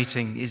prayer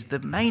meeting is the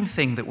main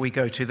thing that we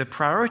go to, the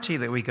priority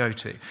that we go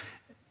to,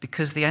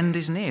 because the end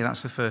is near.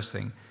 That's the first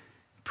thing.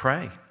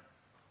 Pray.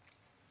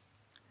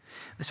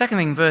 The second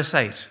thing, verse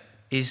 8,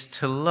 is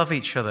to love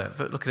each other.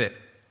 But look at it.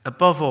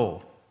 Above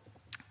all,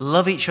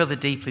 love each other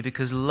deeply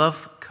because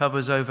love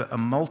covers over a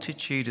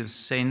multitude of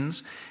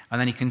sins. And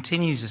then he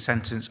continues the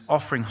sentence,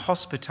 offering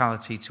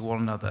hospitality to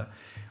one another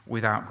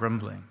without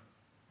grumbling.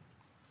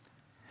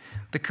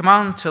 The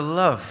command to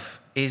love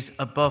is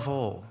above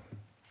all,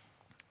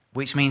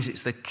 which means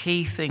it's the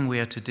key thing we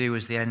are to do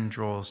as the end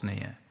draws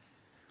near.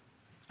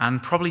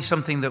 And probably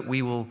something that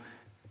we will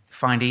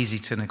find easy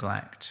to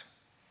neglect.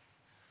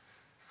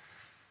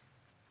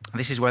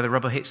 This is where the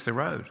rubber hits the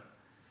road.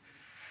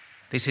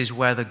 This is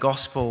where the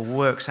gospel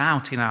works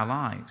out in our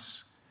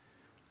lives.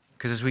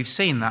 Because as we've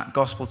seen, that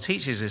gospel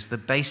teaches us the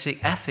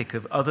basic ethic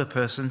of other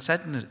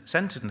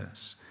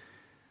person-centeredness.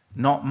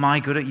 Not my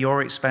good at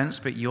your expense,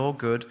 but your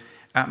good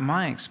at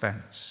my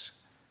expense.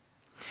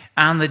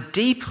 And the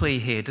deeply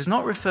here does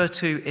not refer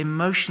to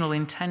emotional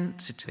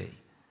intensity,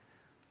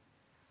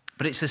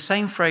 but it's the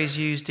same phrase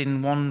used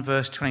in 1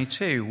 verse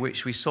 22,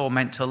 which we saw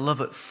meant to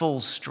love at full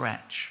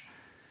stretch.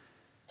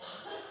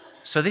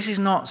 So this is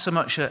not so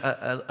much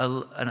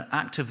an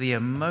act of the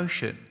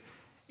emotion.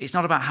 It's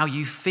not about how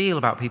you feel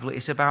about people.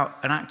 It's about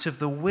an act of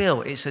the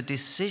will. It's a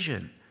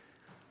decision,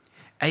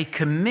 a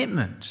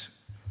commitment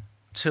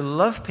to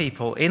love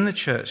people in the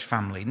church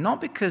family, not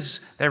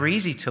because they're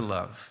easy to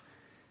love,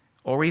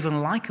 or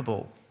even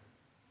likable,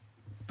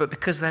 but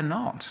because they're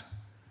not.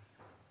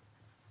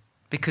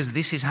 Because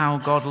this is how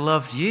God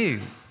loved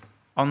you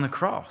on the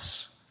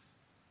cross.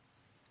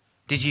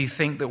 Did you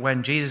think that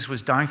when Jesus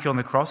was dying for you on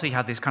the cross, he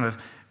had this kind of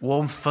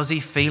warm, fuzzy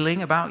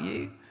feeling about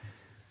you?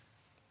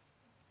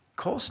 Of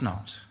course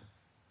not.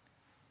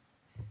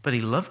 But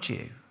he loved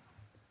you.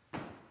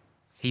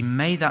 He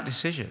made that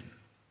decision.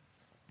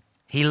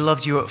 He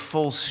loved you at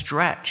full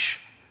stretch.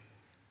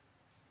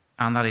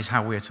 And that is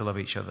how we are to love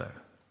each other.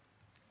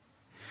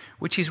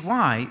 Which is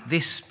why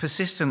this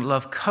persistent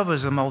love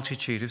covers a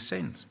multitude of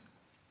sins.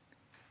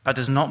 That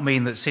does not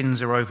mean that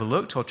sins are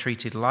overlooked or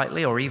treated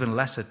lightly or even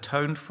less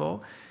atoned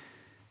for,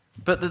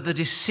 but that the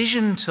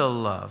decision to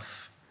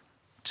love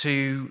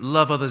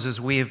others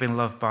as we have been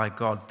loved by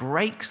God,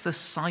 breaks the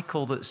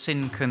cycle that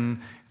sin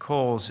can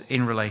cause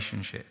in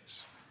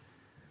relationships.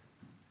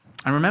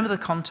 And remember the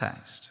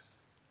context,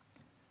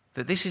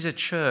 that this is a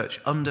church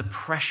under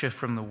pressure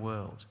from the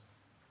world.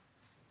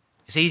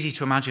 It's easy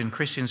to imagine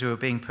Christians who are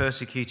being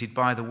persecuted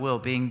by the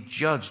world being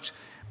judged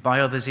by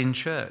others in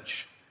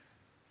church.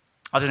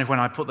 I don't know if when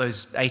I put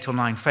those 8 or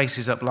 9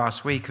 faces up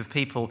last week of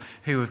people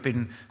who have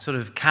been sort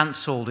of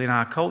cancelled in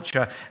our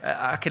culture,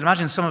 I can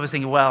imagine some of us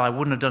thinking, well, I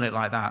wouldn't have done it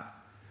like that.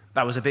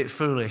 That was a bit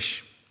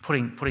foolish,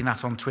 putting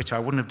that on Twitter. I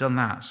wouldn't have done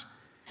that.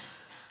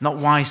 Not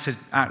wise to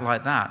act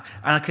like that.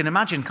 And I can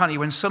imagine, can't you,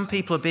 when some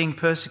people are being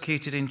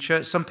persecuted in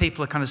church, some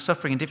people are kind of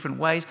suffering in different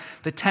ways,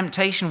 the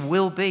temptation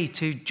will be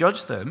to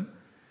judge them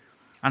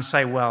and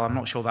say, well, I'm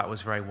not sure that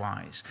was very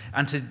wise.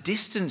 And to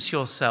distance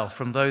yourself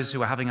from those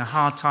who are having a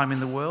hard time in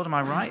the world. Am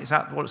I right? Is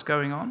that what's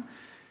going on?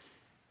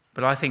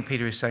 But I think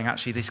Peter is saying,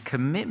 actually, this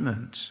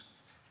commitment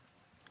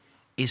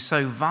is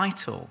so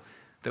vital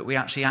that we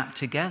actually act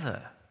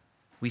together.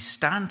 We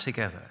stand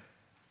together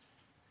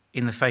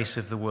in the face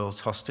of the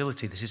world's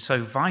hostility. This is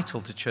so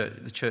vital to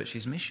the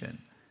church's mission.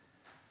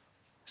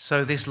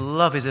 So this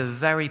love is a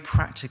very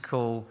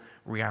practical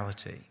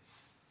reality,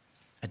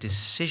 a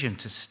decision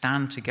to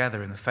stand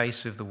together in the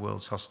face of the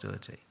world's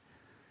hostility.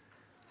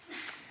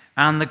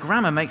 And the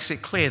grammar makes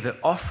it clear that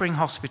offering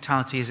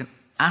hospitality is an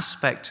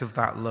aspect of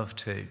that love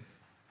too.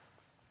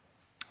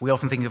 We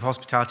often think of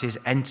hospitality as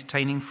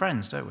entertaining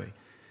friends, don't we?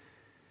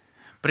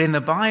 But in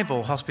the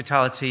Bible,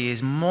 hospitality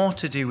is more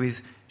to do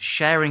with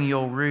sharing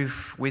your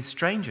roof with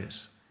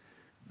strangers,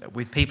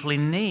 with people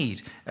in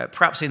need.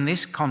 Perhaps in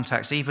this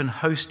context, even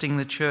hosting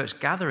the church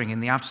gathering in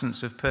the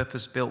absence of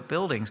purpose-built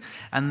buildings,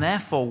 and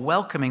therefore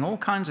welcoming all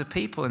kinds of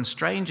people and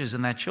strangers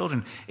and their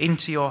children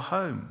into your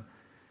home.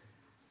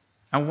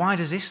 And why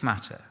does this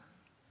matter?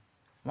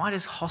 Why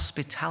does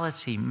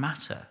hospitality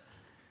matter?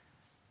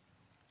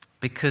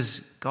 Because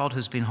God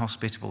has been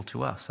hospitable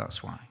to us,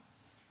 that's why.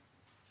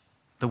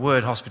 The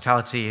word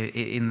hospitality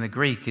in the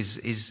Greek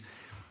is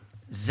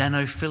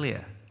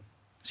xenophilia.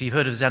 So you've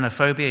heard of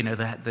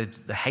xenophobia,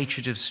 the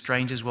hatred of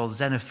strangers. Well,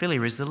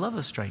 xenophilia is the love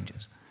of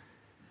strangers.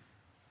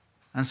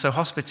 And so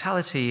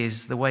hospitality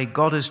is the way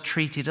God has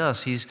treated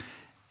us. He's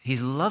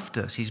loved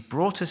us. He's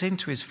brought us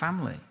into his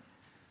family,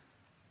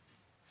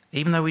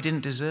 even though we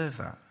didn't deserve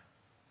that.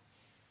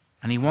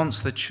 And he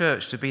wants the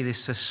church to be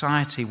this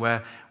society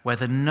where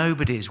the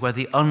nobodies, where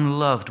the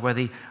unloved, where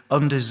the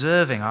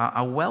undeserving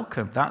are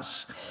welcome.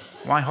 That's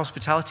why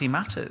hospitality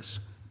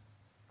matters.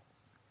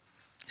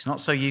 It's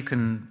not so you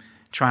can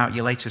try out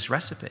your latest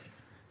recipe.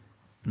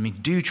 I mean,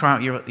 do try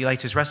out your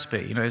latest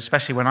recipe,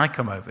 especially when I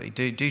come over.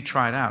 Do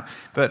try it out.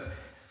 But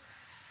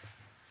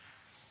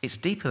it's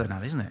deeper than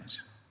that, isn't it?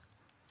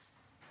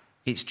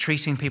 It's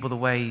treating people the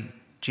way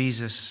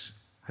Jesus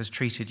has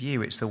treated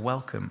you. It's the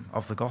welcome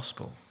of the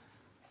gospel.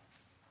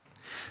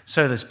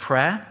 So there's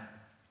prayer,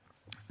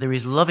 there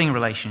is loving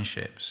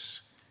relationships,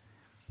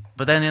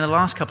 but then in the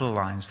last couple of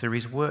lines, there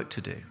is work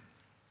to do.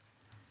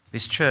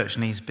 This church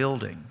needs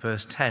building.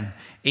 Verse 10,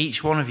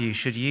 each one of you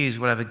should use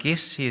whatever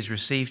gifts he has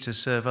received to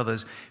serve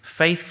others,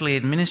 faithfully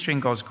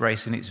administering God's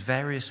grace in its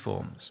various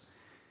forms.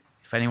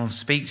 If anyone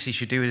speaks, he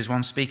should do it as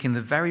one speaking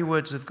the very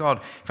words of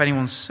God. If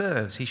anyone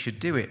serves, he should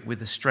do it with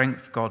the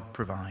strength God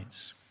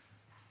provides.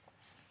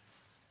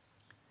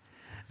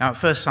 Now, at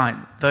first sight,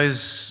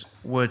 those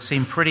words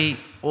seem pretty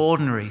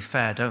ordinary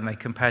fare, don't they,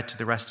 compared to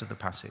the rest of the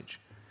passage.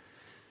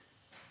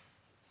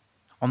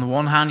 On the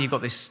one hand, you've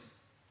got this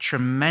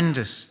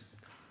tremendous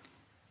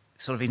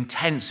sort of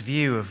intense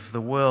view of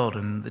the world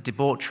and the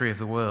debauchery of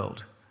the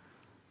world.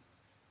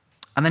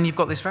 And then you've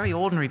got this very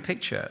ordinary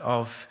picture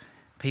of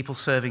people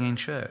serving in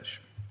church,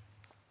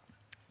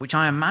 which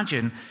I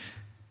imagine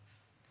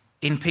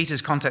in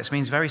Peter's context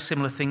means very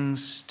similar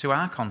things to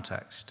our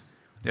context.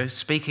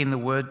 Speaking the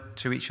word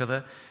to each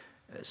other,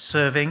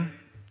 serving,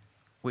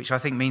 which I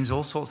think means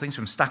all sorts of things,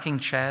 from stacking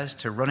chairs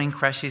to running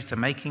creches to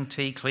making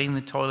tea, cleaning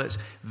the toilets,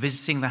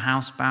 visiting the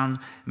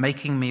housebound,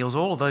 making meals,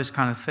 all of those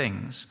kind of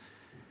things.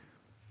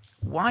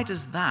 Why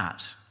does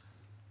that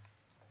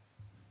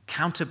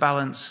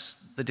counterbalance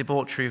the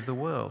debauchery of the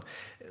world?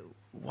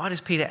 Why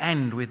does Peter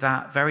end with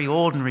that very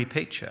ordinary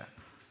picture?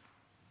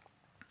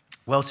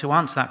 Well, to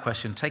answer that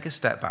question, take a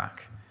step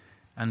back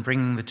and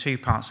bring the two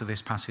parts of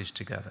this passage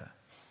together.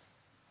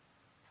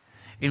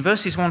 In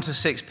verses 1 to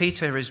 6,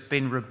 Peter has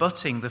been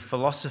rebutting the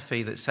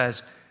philosophy that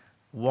says,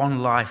 one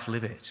life,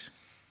 live it.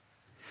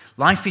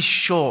 Life is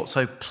short,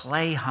 so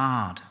play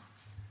hard.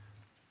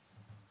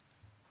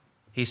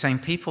 He's saying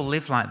people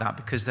live like that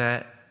because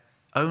their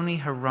only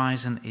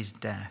horizon is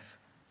death.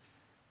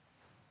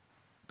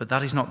 But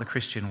that is not the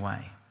Christian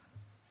way.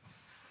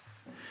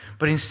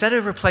 But instead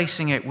of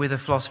replacing it with a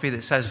philosophy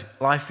that says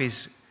life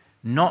is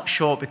not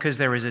short because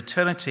there is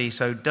eternity,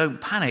 so don't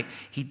panic,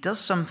 he does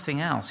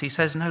something else. He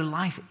says, no,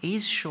 life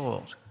is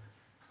short.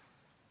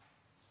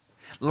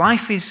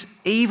 Life is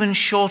even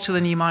shorter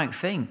than you might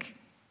think,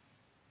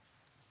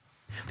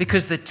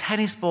 because the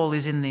tennis ball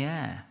is in the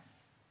air.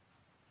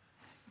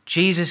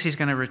 Jesus is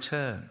going to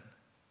return.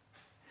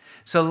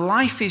 So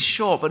life is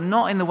short, but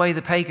not in the way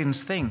the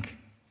pagans think.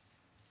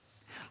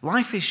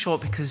 Life is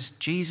short because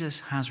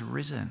Jesus has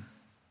risen.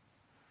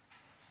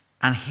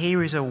 And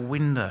here is a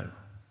window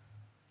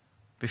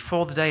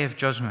before the day of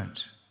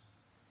judgment,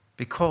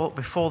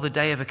 before the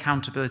day of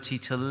accountability,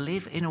 to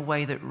live in a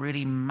way that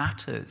really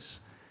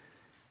matters.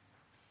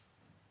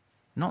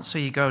 Not so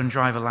you go and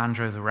drive a Land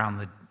Rover around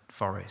the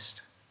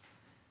forest.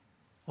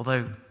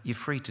 Although you're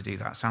free to do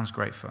that. Sounds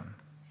great fun.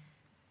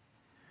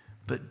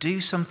 But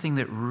do something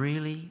that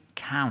really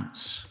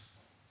counts.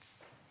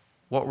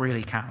 What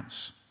really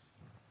counts?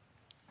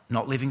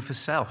 Not living for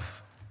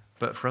self,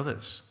 but for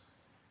others.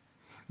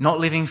 Not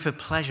living for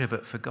pleasure,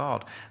 but for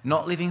God.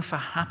 Not living for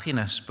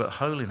happiness, but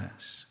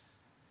holiness.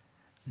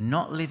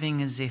 Not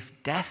living as if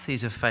death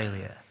is a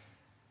failure,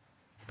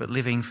 but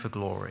living for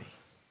glory.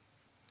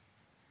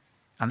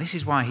 And this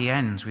is why he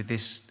ends with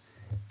this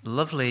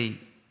lovely,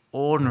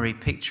 ordinary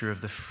picture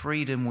of the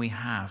freedom we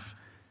have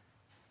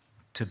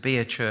to be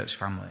a church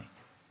family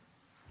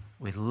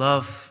with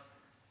love,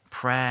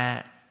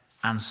 prayer,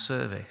 and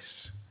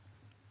service.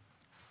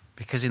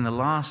 Because in the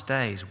last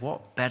days,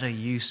 what better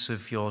use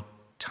of your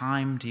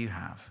time do you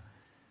have?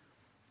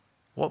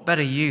 What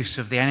better use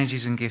of the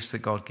energies and gifts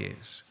that God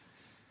gives?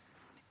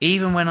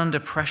 Even when under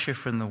pressure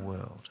from the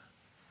world,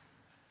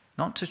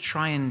 not to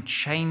try and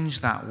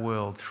change that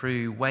world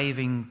through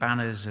waving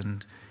banners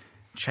and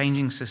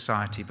changing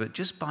society, but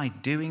just by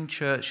doing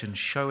church and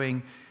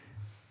showing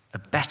a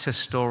better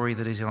story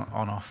that is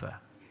on offer.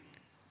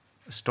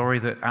 A story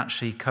that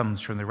actually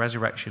comes from the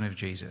resurrection of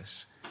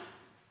Jesus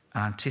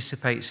and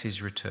anticipates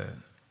his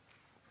return.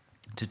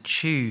 To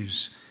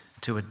choose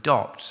to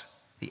adopt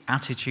the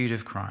attitude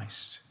of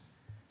Christ,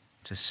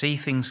 to see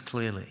things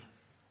clearly.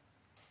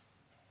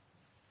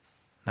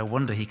 No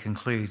wonder he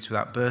concludes with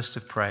that burst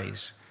of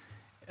praise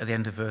at the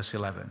end of verse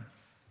 11.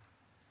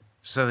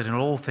 So that in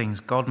all things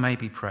God may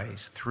be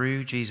praised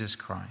through Jesus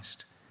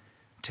Christ.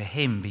 To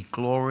him be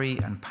glory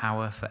and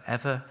power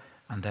forever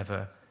and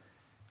ever.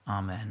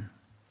 Amen.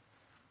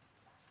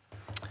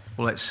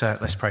 Well,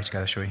 let's pray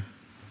together, shall we?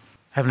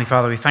 Heavenly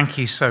Father, we thank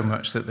you so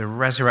much that the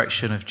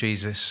resurrection of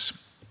Jesus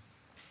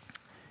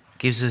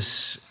gives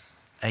us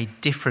a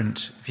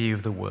different view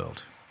of the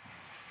world.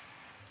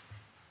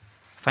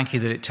 Thank you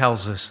that it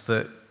tells us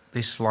that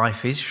this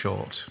life is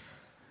short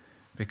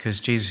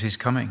because Jesus is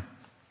coming.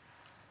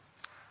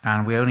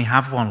 And we only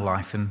have one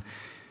life, and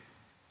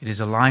it is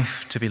a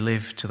life to be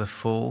lived to the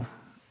full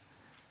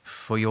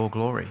for your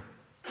glory.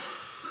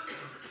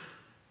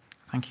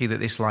 Thank you that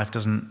this life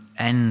doesn't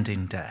end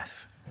in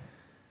death,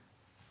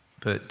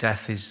 but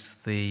death is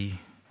the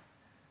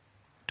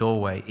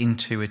doorway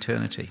into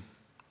eternity,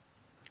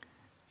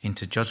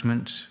 into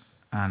judgment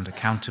and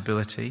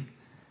accountability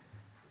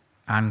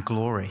and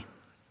glory,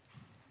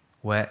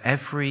 where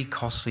every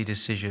costly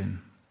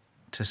decision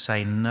to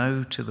say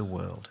no to the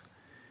world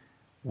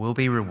will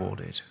be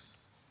rewarded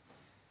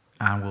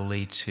and will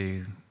lead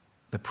to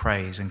the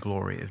praise and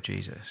glory of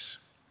Jesus.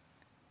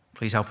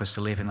 Please help us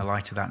to live in the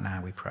light of that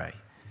now, we pray.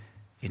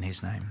 In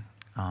his name,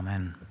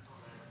 amen.